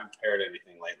like we haven't paired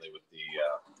anything lately with the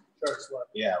Charlotte Select.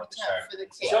 Yeah, with the Charlotte. For the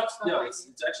cake.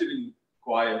 It's actually been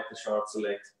quiet, the Charlotte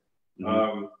Select.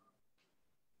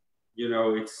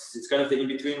 It's kind of the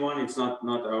in-between one. It's not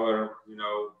our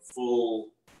full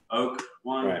oak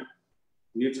one. Right.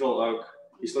 Neutral oak.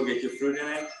 You still get your fruit in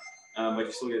it, but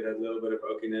you still get that little bit of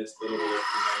oakiness, a little bit of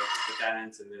the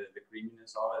tannins and the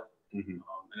creaminess of it. And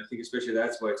I think especially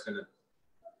that's why it's going to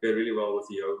pair really well with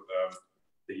the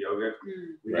yogurt.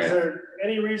 Is there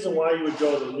any reason why you would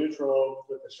go the neutral oak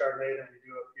with the Chardonnay that we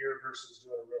do up here versus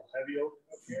doing a real heavy oak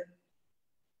up here?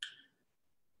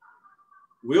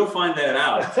 We'll find that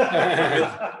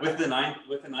out with the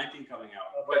 19 coming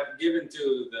out. But given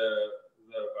to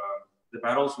the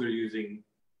barrels we're using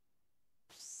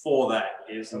for that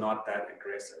is not that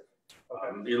aggressive.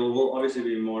 It will obviously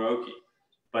be more oaky,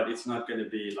 but it's not going to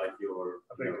be like your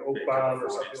oak bomb or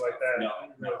something like that.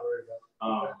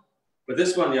 No. But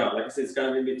this one, like I said, it's kind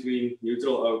of in between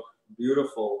neutral oak,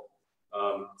 beautiful.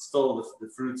 Still, the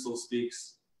fruit still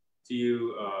speaks to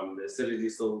you. The acidity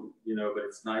still, but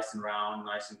it's nice and round,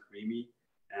 nice and creamy,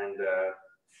 and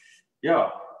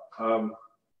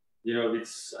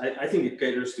it's. I think it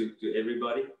caters to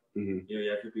everybody. You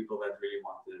have the people that really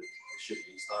want the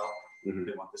shipping style.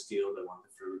 They want the steel, they want the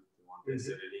fruit, they want the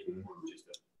acidity, they want just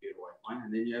a pure white wine,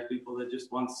 and then you have people that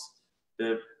just wants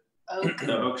the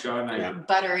oak Chardonnay,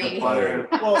 buttery.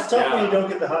 Well, it's tough when you don't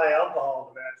get the high alcohol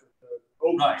to match with the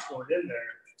oak that's going in there.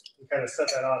 You kind of set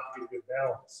that off to get a good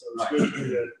balance. So it's good to do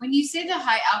that. When you say the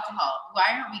high alcohol,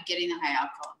 why aren't we getting the high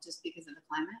alcohol? Just because of the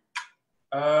climate?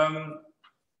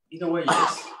 In a way,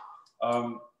 yes.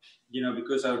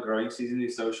 Because our growing season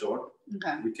is so short,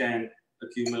 we can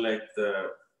accumulate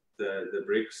the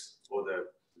bricks or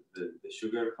the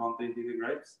sugar content in the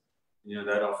grapes.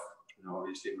 That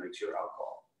obviously makes your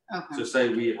alcohol. Okay. So say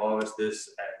we harvest this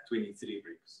at 23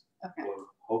 bricks, okay, or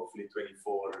hopefully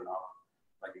 24 and up.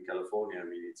 Like in California,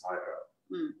 it's higher up.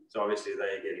 So obviously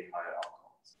they're getting higher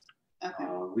alcohols. Okay.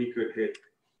 We could hit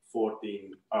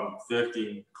 14,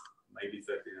 13, maybe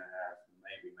 13 and a half,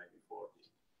 maybe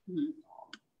 14.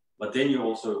 But then you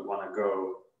also want to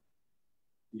go.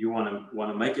 You want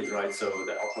to make it right so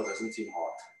the alcohol doesn't seem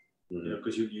hot.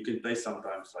 Because you can taste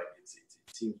sometimes like it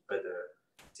seems bitter,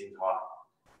 it seems hot,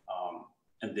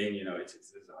 and then it's a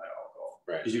high alcohol.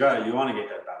 Right. Because you want to get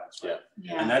that balance right.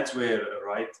 Yeah. And that's where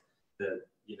the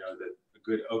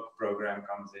good oak program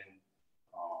comes in.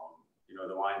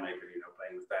 The winemaker,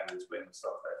 playing with tannins, playing with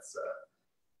stuff that's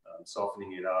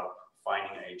softening it up,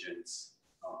 finding agents.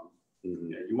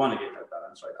 You want to get that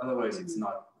balance right. Otherwise, it's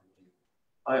not.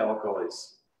 High alcohol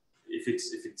is if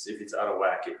it's out of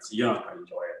whack, you're not going to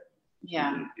enjoy it.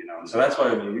 Yeah. So that's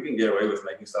why you can get away with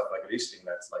making stuff like Riesling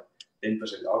that's like 10%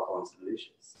 alcohol and it's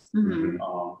delicious.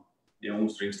 It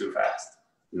almost drinks too fast.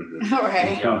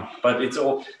 Right. Yeah, but it's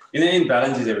all in the end.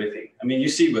 Balance is everything. I mean, you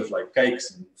see with like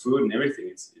cakes and food and everything,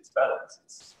 it's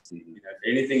balance. If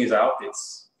anything is out,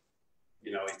 it's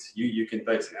you can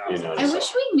taste it out. I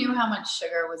wish we knew how much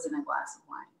sugar was in a glass of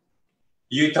wine.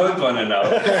 You don't want to know.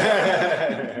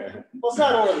 Well, it's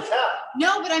not over the top.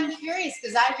 No, but I'm curious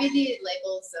because I read the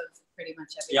labels of pretty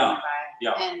much everything I buy.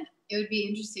 Yeah. And it would be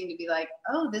interesting to be like,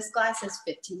 oh, this glass has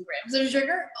 15 grams of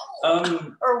sugar.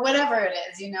 Oh. Or whatever it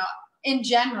is, you know, in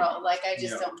general. Like, I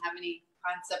just don't have any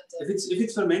concept of. If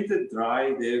it's fermented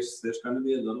dry, there's going to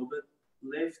be a little bit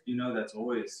left. You know, that's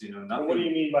always, you know, nothing. What do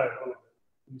you mean by a little bit?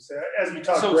 You say, as we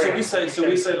talk. So we say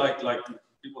like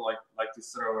people like to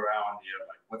throw around here,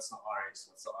 like, what's the RS?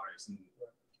 What's the RS?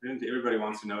 And everybody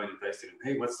wants to know in the tasting.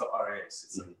 Hey, what's the RS?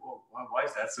 It's like, well, why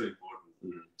is that so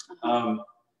important?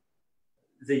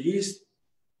 The yeast,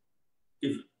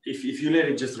 if you let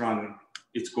it just run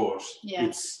its course,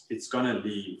 it's gonna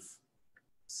leave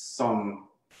some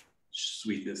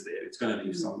sweetness there. It's gonna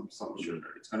leave some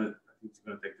sugar. It's gonna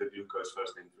take the glucose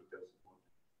first, then fructose,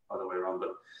 other way around.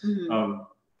 But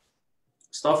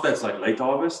stuff that's like late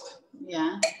harvest,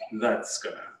 that's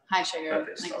gonna high sugar,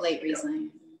 like late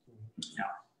Riesling.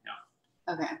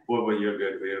 Okay. Well, you're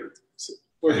good.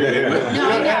 We're good. No,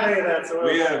 I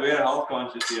know. We're health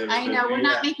conscious here. I know. We're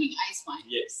not making ice wine.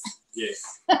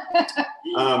 Yes.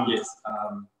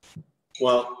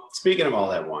 Well, speaking of all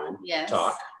that wine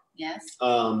talk,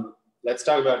 let's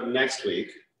talk about next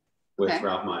week with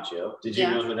Ralph Macchio. Did you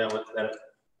know who that was?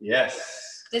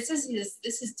 Yes. This is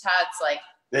Todd's like.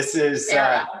 This is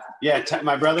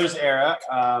my brother's era.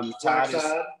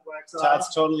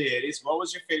 Todd's totally 80s. What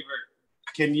was your favorite?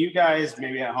 Can you guys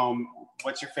maybe at home?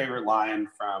 What's your favorite line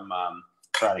from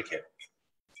Karate Kid?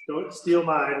 Don't steal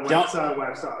mine. Wax on,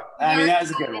 wax off. I mean, that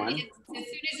was a good one. As soon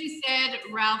as you said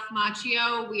Ralph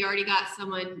Macchio, we already got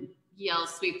someone yell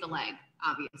 "sweep the leg."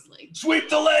 Obviously. Sweep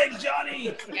the leg,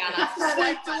 Johnny. Yeah, that's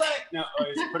sweep the leg. No,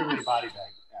 put him in a body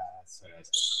bag. Yeah, that's what it is.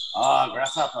 Oh,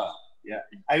 grasshopper. Yeah.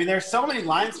 I mean, there's so many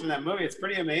lines from that movie. It's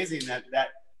pretty amazing that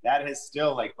is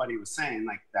still, like Buddy was saying,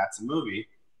 like that's a movie,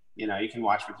 you know, you can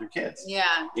watch with your kids.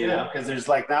 Yeah. You know, because there's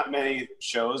like not many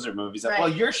shows or movies. Well,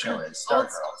 your show is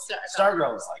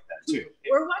Stargirl is like that too.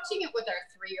 We're watching it with our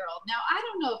 3-year-old. Now, I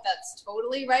don't know if that's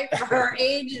totally right for her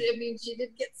age. I mean, she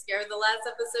did get scared the last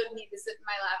episode and need to sit in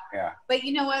my lap. Yeah. But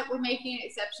you know what? We're making an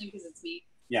exception because it's me.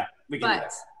 Yeah, we can do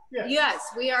that.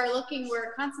 Yes,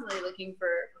 we're constantly looking for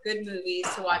good movies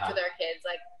to watch with our kids.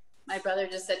 Like my brother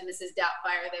just said Mrs.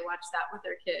 Doubtfire, they watch that with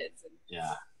their kids.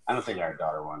 Yeah. I don't think our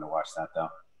daughter wanted to watch that though.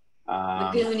 The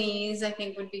Goonies, I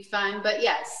think, would be fun. But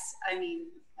yes, I mean,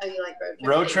 you like Road Trip?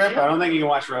 Road Trip? I don't think you can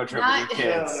watch Road Trip with your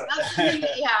kids.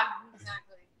 Yeah,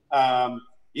 exactly. But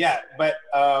yeah, The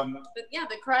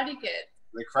Karate Kid.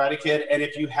 The Karate Kid. And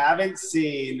if you haven't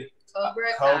seen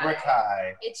Cobra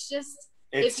Kai, it's just...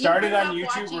 It started on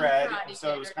YouTube Red,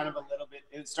 so it was kind of a little bit.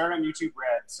 It started on YouTube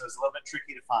Red, so it's a little bit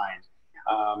tricky to find.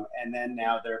 And then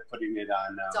now they're putting it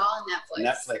on. It's all on Netflix.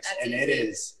 Netflix, and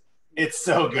it's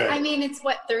so good. I mean, it's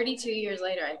 32 years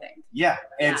later, I think. Yeah,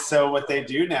 and so what they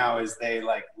do now is they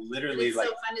like literally it's so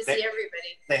fun to see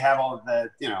everybody. They have all of the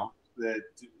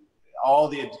all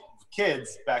the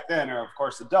kids back then are of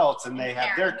course adults, and they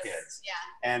have their kids. Yeah.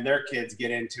 And their kids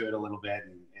get into it a little bit,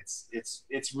 and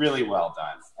it's really well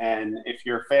done. And if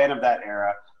you're a fan of that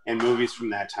era and movies from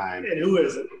that time, and who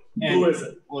isn't?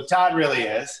 Well, Todd really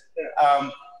is.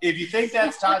 Yeah. If you think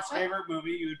that's Todd's favorite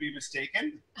movie, you would be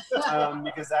mistaken,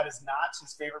 because that is not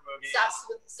his favorite movie. Starts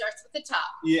with the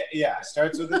top. Yeah.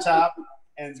 Starts with the top,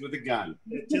 ends with a gun.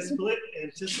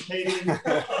 Anticipating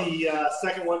the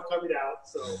second one coming out.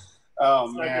 So.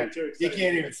 Oh man, he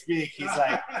can't even speak. He's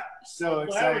like so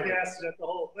excited. Flabbergasted at the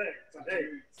whole thing. So, hey,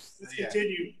 let's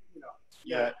continue.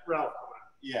 Ralph.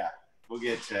 Yeah, we'll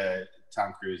get to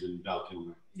Tom Cruise and Val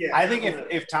Kilmer. Yeah, I think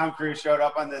if Tom Cruise showed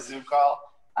up on the Zoom call,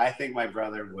 I think my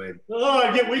brother would.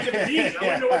 Oh, get weak at the knees. I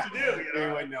wouldn't know what to do. He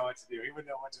wouldn't know what to do. He wouldn't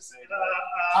know what to say.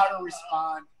 How to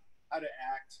respond. How to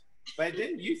act. But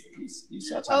didn't you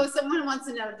saw Tom? Oh, someone wants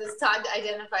to know: does Todd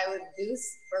identify with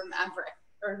Goose or Maverick?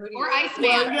 Or Iceman.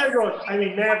 Well, you gotta go. I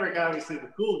mean, Maverick, obviously the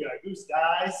cool guy. Goose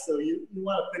dies, so you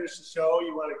want to finish the show.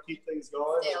 You want to keep things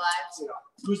going. Stay alive.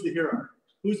 Who's the hero?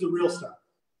 Who's the real star?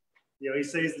 He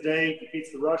saves the day,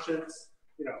 defeats the Russians.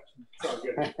 It's all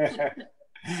good.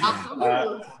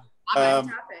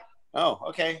 Oh,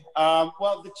 okay.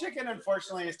 Well, the chicken,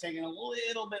 unfortunately, is taking a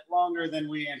little bit longer than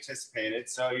we anticipated.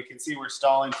 So you can see we're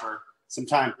stalling for some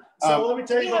time. So let me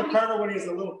tell you about Carter when he was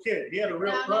a little kid. He had a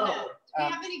real problem. Do you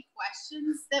have any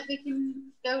questions that we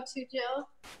can go to, Jill?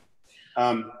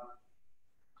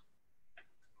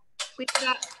 We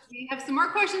have some more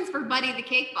questions for Buddy the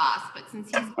Cake Boss, but since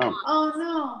he's gone. Oh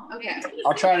no. Okay.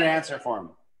 I'll try to answer for him.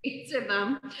 Answer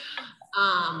them. But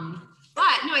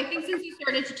no, I think since you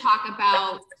started to talk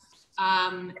about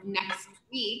next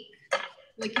week,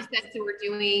 like you said, so we're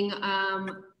doing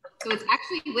So it's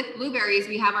actually with blueberries,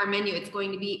 we have our menu. It's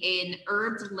going to be an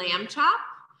herbed lamb chop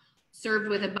served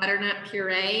with a butternut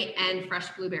puree and fresh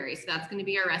blueberries. So that's going to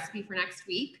be our recipe for next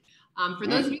week. For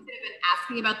those of you that have been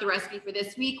asking about the recipe for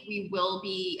this week, we will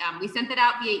be, we sent that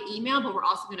out via email, but we're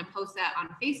also going to post that on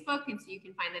Facebook, and so you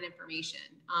can find that information.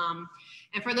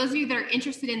 And for those of you that are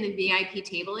interested in the VIP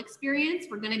table experience,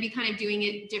 we're going to be kind of doing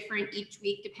it different each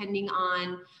week depending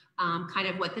on kind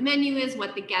of what the menu is,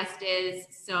 what the guest is.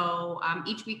 So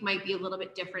each week might be a little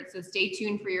bit different. So stay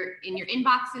tuned for in your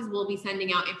inboxes. We'll be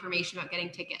sending out information about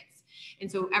getting tickets.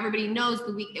 And so everybody knows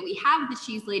the week that we have the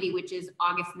Cheese Lady, which is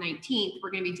August 19th, we're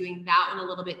going to be doing that one a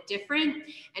little bit different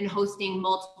and hosting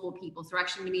multiple people. So we're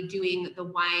actually going to be doing the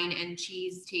wine and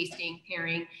cheese tasting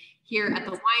pairing here at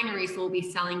the winery. So we'll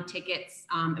be selling tickets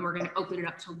and we're going to open it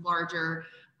up to larger,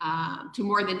 to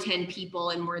more than 10 people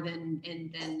and more than,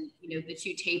 and then, you know, the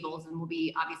 2 tables, and we'll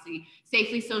be obviously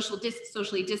safely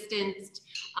socially distanced.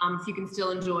 So you can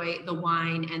still enjoy the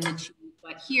wine and the cheese.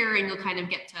 But here, and you'll kind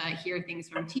of get to hear things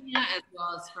from Tina as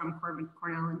well as from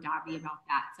Cornell and Davi about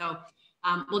that. So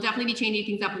we'll definitely be changing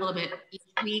things up a little bit each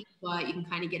week, but you can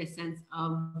kind of get a sense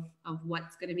of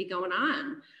what's going to be going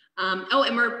on. Oh,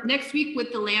 and we're next week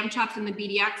with the lamb chops and the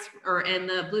BDX, and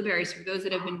the blueberries. For those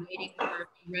that have been waiting for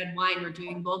red wine, we're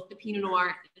doing both the Pinot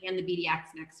Noir and the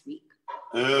BDX next week.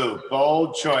 Ooh,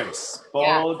 bold choice.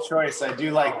 Bold choice. I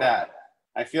do like that.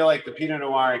 I feel like the Pinot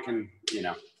Noir, I can, you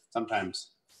know,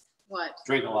 sometimes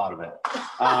drink a lot of it.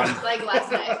 Like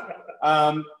last night.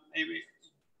 Maybe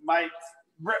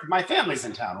my family's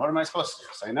in town. What am I supposed to do?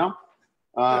 Say no?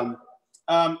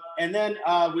 And then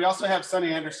we also have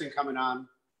Sunny Anderson coming on.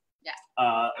 Yeah.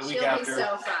 A week after. She'll be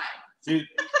so fun. She's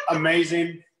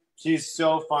amazing. She's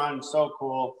so fun, so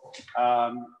cool.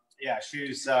 Yeah,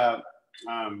 she's a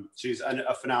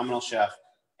phenomenal chef.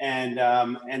 And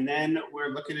then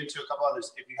we're looking into a couple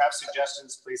others. If you have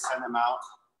suggestions, please send them out.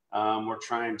 We're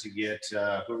trying to get,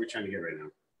 who are we trying to get right now?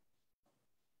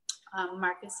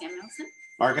 Marcus Samuelson.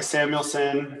 Marcus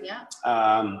Samuelson. Yeah.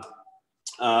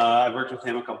 I've worked with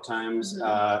him a couple times.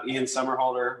 Ian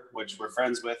Somerhalder, which we're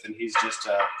friends with, and he's just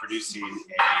producing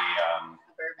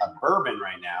a bourbon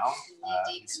right now.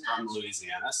 He's from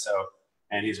Louisiana,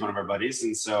 and he's one of our buddies.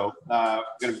 And so we're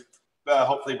going to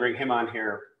hopefully bring him on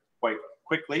here quite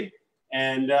quickly.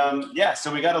 And yeah,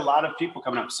 so we got a lot of people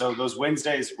coming up. So those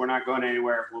Wednesdays, we're not going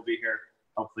anywhere. We'll be here.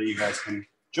 Hopefully you guys can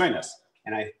join us.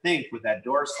 And I think with that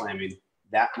door slamming,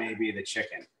 that may be the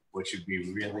chicken, which would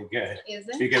be really good. Is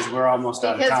it? Because we're almost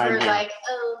out of time. Because we're like,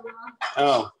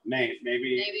 maybe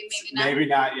not. Maybe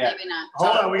not yet. Maybe not.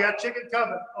 Hold on, we got chicken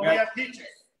coming. Oh, we got peaches.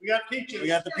 We got peaches. We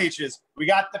got the peaches. We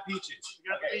got the peaches. We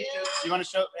got peaches. You want to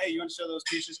show? Hey, you want to show those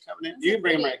peaches coming in? You can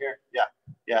bring them right here. Yeah,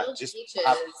 yeah. Little Just peaches.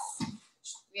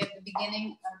 We have the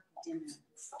beginning of dinner.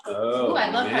 Oh, Ooh, I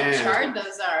love man. how charred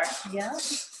those are. Yeah.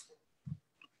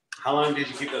 How long did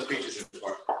you keep those peaches in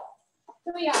for?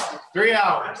 3 hours. 3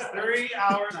 hours. 3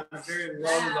 hours on a very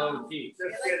low heat. They're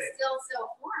like still so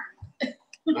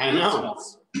warm. I know.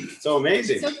 It's so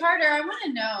amazing. So Carter, I want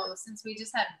to know, since we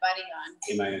just had Buddy on,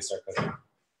 Am I going to start cooking?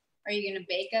 are you going to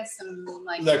bake us some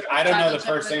like? Look, I don't know the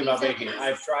chocolate first thing about cookies? baking.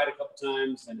 I've tried a couple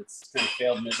times and it's kind of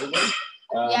failed miserably.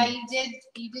 Yeah, you did.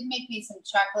 You did make me some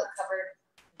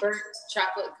burnt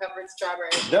chocolate covered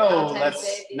strawberries. No,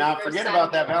 let's not forget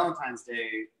about that Valentine's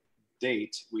Day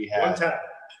date we had. One time.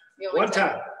 Yeah, One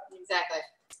time. Exactly.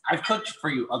 I've cooked for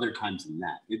you other times than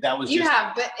that. That was You just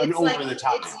have, but an it's like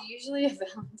over-the-top it's meal. usually a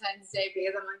Valentine's Day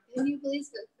because I'm like, can you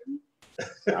please cook for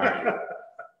me? All right.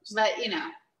 But you know.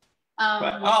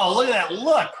 Oh, look at that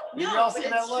look! Did No, you all but see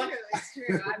that look? It's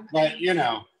true. But you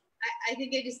know. I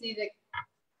think I just need to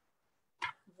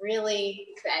really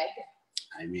beg.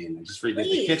 I mean, I just redid the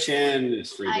Please. kitchen,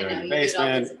 just I redid know, the you did all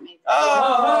basement. this amazing-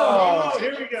 Oh,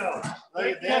 Here we go. look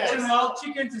at Catching this. wild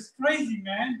chickens is crazy,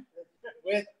 man.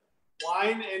 With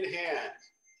wine in hand.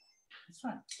 That's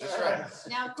right. That's right.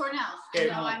 Now, Cornell, Okay,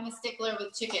 I know I'm a stickler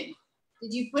with chicken.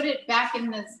 Did you put it back in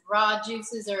the raw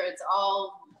juices, or it's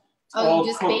all? Oh, all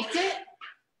you just cooked. baked it.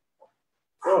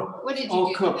 Oh, What did you all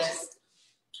do cooked. to this?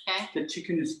 Okay, The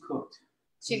chicken is cooked.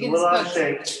 chicken's well, cooked,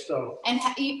 shake, so. and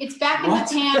it's back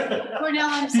What? in the pan. Cornell,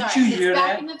 I'm Did sorry. you It's hear back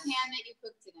that? in the pan that you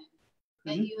cooked it in.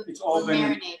 That Mhm. you It's all been-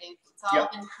 marinated. It's all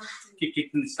Yep. been cooked.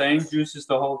 Keeping the same juices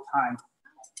the whole time.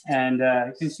 And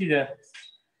you can see the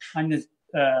onions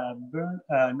not burn,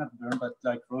 but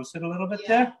like roasted a little bit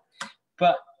there.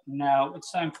 But now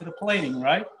it's time for the plating,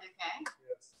 right? Okay.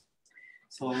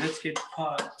 So let's get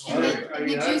And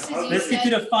the juices you let's get to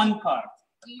said. the fun part.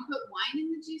 Do you put wine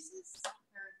in the juices?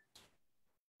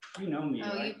 You know me,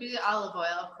 Oh, you right? put olive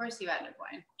oil. Of course, you added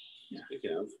wine.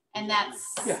 Speaking of. And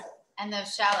that's Yeah. And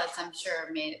those shallots, I'm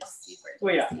sure, made it super tasty. Oh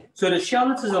yeah. So the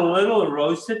shallots is a little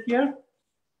roasted here,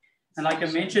 and like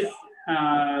I mentioned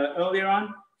earlier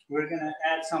on, we're gonna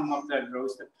add some of that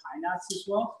roasted pine nuts as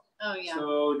well. Oh yeah.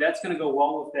 So that's gonna go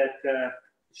well with that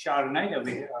Chardonnay that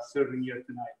we are serving here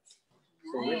tonight.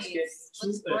 So Nice. let's get to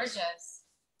Looks it. gorgeous.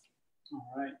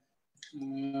 All right.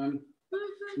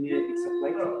 Need an extra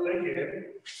plate. Oh, thank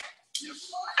you.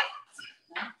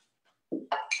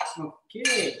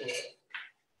 Okay.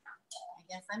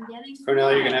 I guess I'm getting.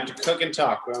 Cornelia, you're gonna have to cook and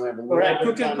talk. We're gonna have a All right, little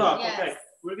cook bit of and time. talk. Yes. Okay,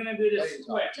 we're gonna do this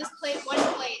quick. Just plate one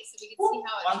plate so we can see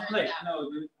how it One turns plate. out. No,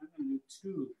 dude, I'm gonna do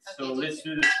two. So Okay, let's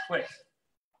do this quick.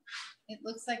 It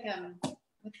looks like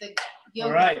with the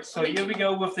yogurt. All right, so here we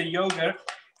go with the yogurt.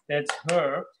 That's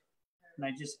her. And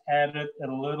I just added a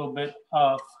little bit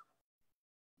of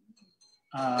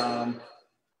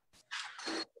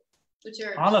Put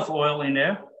your olive oil in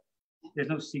there. There's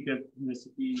no secret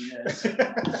recipe in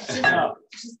there. No,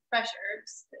 just fresh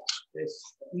herbs.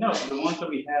 no, the ones that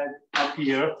we had up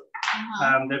here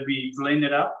that we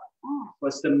blended up Oh.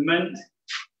 was the mint,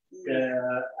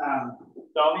 the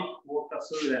Dolly, walk us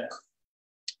through that.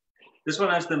 This one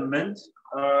has the mint,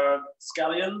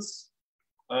 scallions,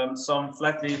 some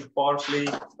flat leaf parsley,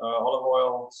 olive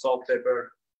oil, salt,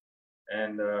 pepper,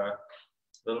 and a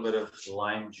little bit of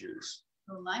lime juice.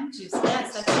 Oh, lime juice.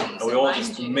 Yes, that's what you And said. we all Lime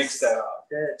just juice. mix that up.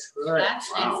 That's right.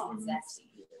 That's nice and zesty.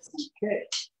 Okay.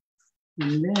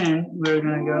 And then we're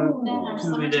gonna go Then our to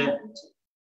summer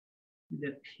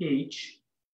the peach.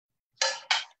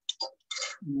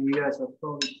 You guys are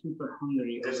probably super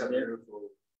hungry There's a over there. beautiful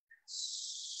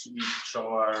sweet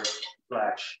char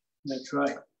flash. That's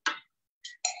right.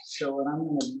 So what I'm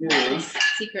gonna do Nice.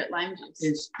 Secret lime juice.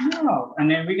 is and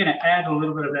then we're gonna add a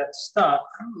little bit of that stuff.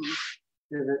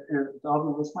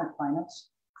 Where's my pine nuts?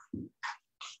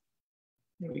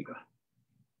 There we go.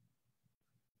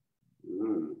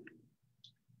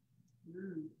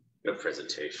 Good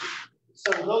presentation.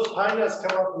 So will those pine nuts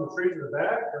come up from the freezer in the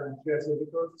back, or did you guys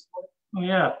make those this morning? Oh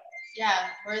yeah. Yeah,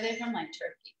 where are they from? Like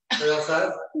Turkey. Right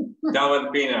outside?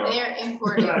 Dalmatino. They're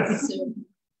imported. So,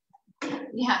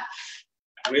 yeah.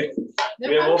 We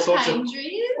They're have all from sorts of pine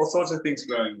trees. things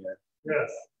growing there.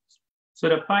 Yes. So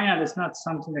the pine nut is not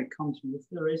something that comes with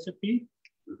the recipe.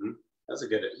 That's a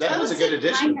good. I That would was a say good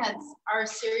addition. Pine nuts are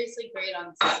seriously great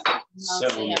on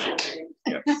Several mostly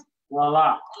everything.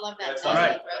 Voila. I love that. That's All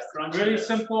right. roast. Really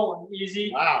simple and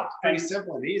easy. Wow, pretty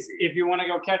simple and easy. If you want to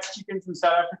go catch chicken from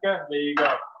South Africa, there you go.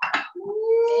 Thank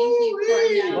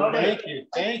you, Cornell. Thank you.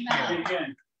 Thank you. Do it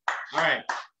again. All right.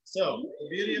 So the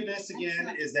beauty of this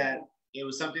again is that it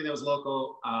was something that was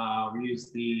local. We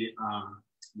used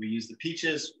the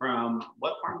peaches from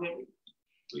what farm did we?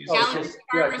 We used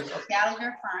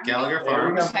Gallagher Farm. Gallagher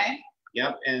Farms. Okay.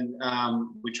 Yep. And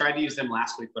we tried to use them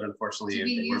last week, but unfortunately Did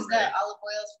we they use weren't the ready. olive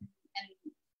oils and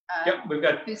Yep, we've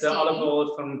got the Fustini. olive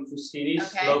oil from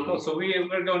Fustini's, Okay. local. So we're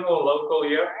going all local all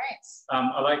here. right.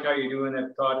 I like how you're doing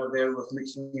that thought over there with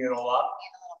mixing it all up.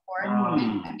 Get a little fork.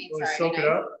 Mm. I mean, We'll sorry. soak it knife.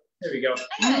 up. There we go.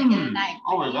 I gotta get a knife.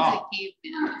 Oh my Use God. a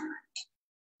caveman.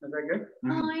 Is that good?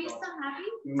 Oh, are you so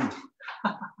happy?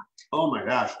 Oh my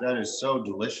gosh, that is so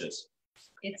delicious.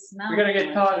 It smells. We're gonna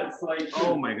get delicious. taught it's like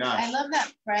Oh my I gosh. love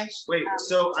that fresh. Wait,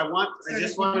 so I sort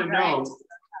just of want to know grapes.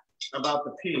 about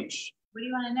the peach. What do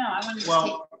you want to know? I want to Well,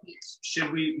 take the peach.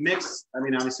 Should we mix? I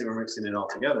mean, obviously we're mixing it all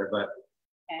together, but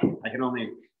Okay. I can only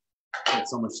get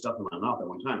so much stuff in my mouth at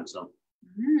one time. So,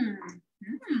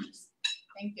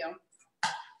 Thank you.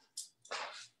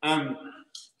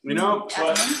 you know That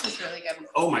what? mint is really good.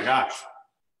 Oh my gosh.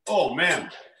 Oh man.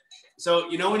 So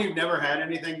you know when you've never had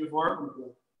anything before?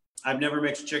 I've never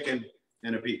mixed chicken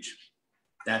and a peach.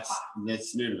 That's new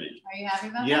to me. Are you happy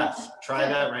about Yes, that? try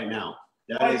that right now.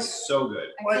 That is so good.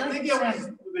 Well, I feel think like that you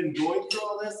should. we've been going through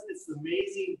all this. It's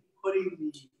amazing putting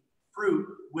the fruit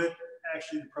with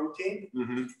actually the protein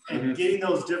and getting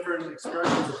those different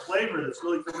expressions of flavor that's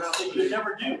really coming out that you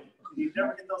never do. You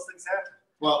never get those things happen.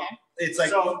 Well, Okay. it's like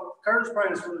So Carter's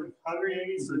probably just really hungry,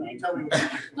 Amy, so you tell me what you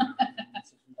do. All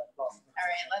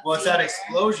right, let's well, it's see that here.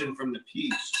 explosion from the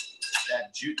peach,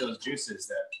 that those juices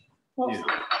that you know.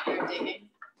 You're digging.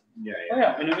 Yeah, Oh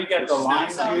yeah, and then we got the It's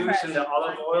lime nice. juice and the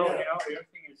olive oil, you know, everything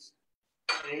is.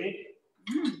 Amy?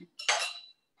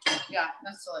 Yeah,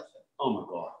 that's delicious. Oh my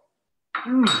god.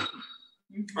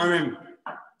 I mean,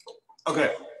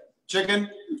 okay, chicken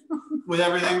with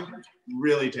everything,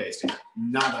 really tasty.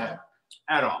 Not bad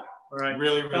at all. All right.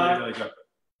 Really, really, really good.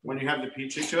 When you have the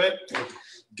peach into it,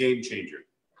 game changer.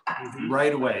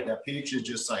 Right away, that peach is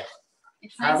just like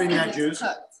It's having nice that it's juice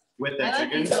cooked. with I that like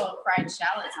chicken. these little fried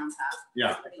shallots on top.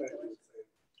 Yeah. Pretty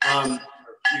delicious.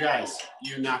 You guys,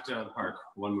 you knocked it out of the park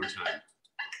one more time.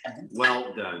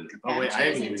 Well done. Oh wait,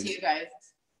 I cheers haven't to even. you guys.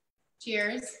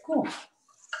 Cheers. Cool.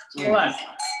 Cheers.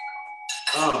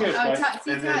 Oh, Cheers, Oh, guys.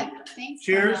 see, And Todd. then- Thanks.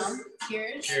 Cheers. Cornell.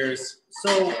 Cheers. Cheers.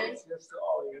 So Cheers.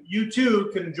 you too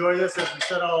can join us, as we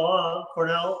said all along.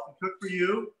 Cornell, cook for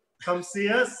you. Come see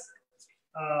us.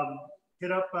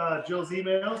 Hit up Jill's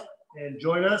email and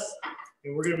join us.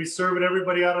 And we're going to be serving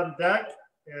everybody out on deck,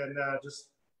 and just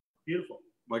beautiful.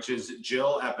 Which is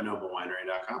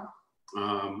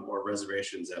jill@bonobowinery.com or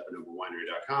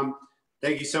reservations@bonobowinery.com.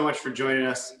 Thank you so much for joining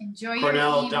us. Enjoy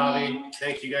Cornell, your Davi, evening.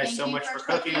 thank you guys Thank so you much for for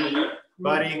cooking. cooking.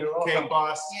 Buddy, You're welcome. Cake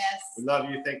Boss, Yes. we love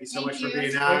you. Thank you so Thank much you. for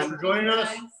being Thanks on. for joining us.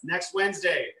 Guys. Next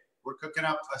Wednesday, we're cooking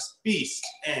up a feast,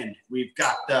 and we've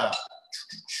got the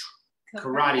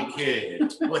Karate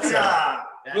Kid. What's up?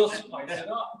 We'll spice it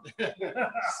up. Thank you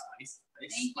for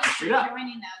Spice it up.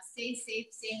 joining us. Stay safe,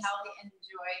 stay healthy, and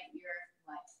enjoy your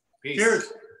life. Peace.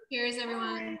 Cheers. Cheers,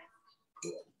 everyone.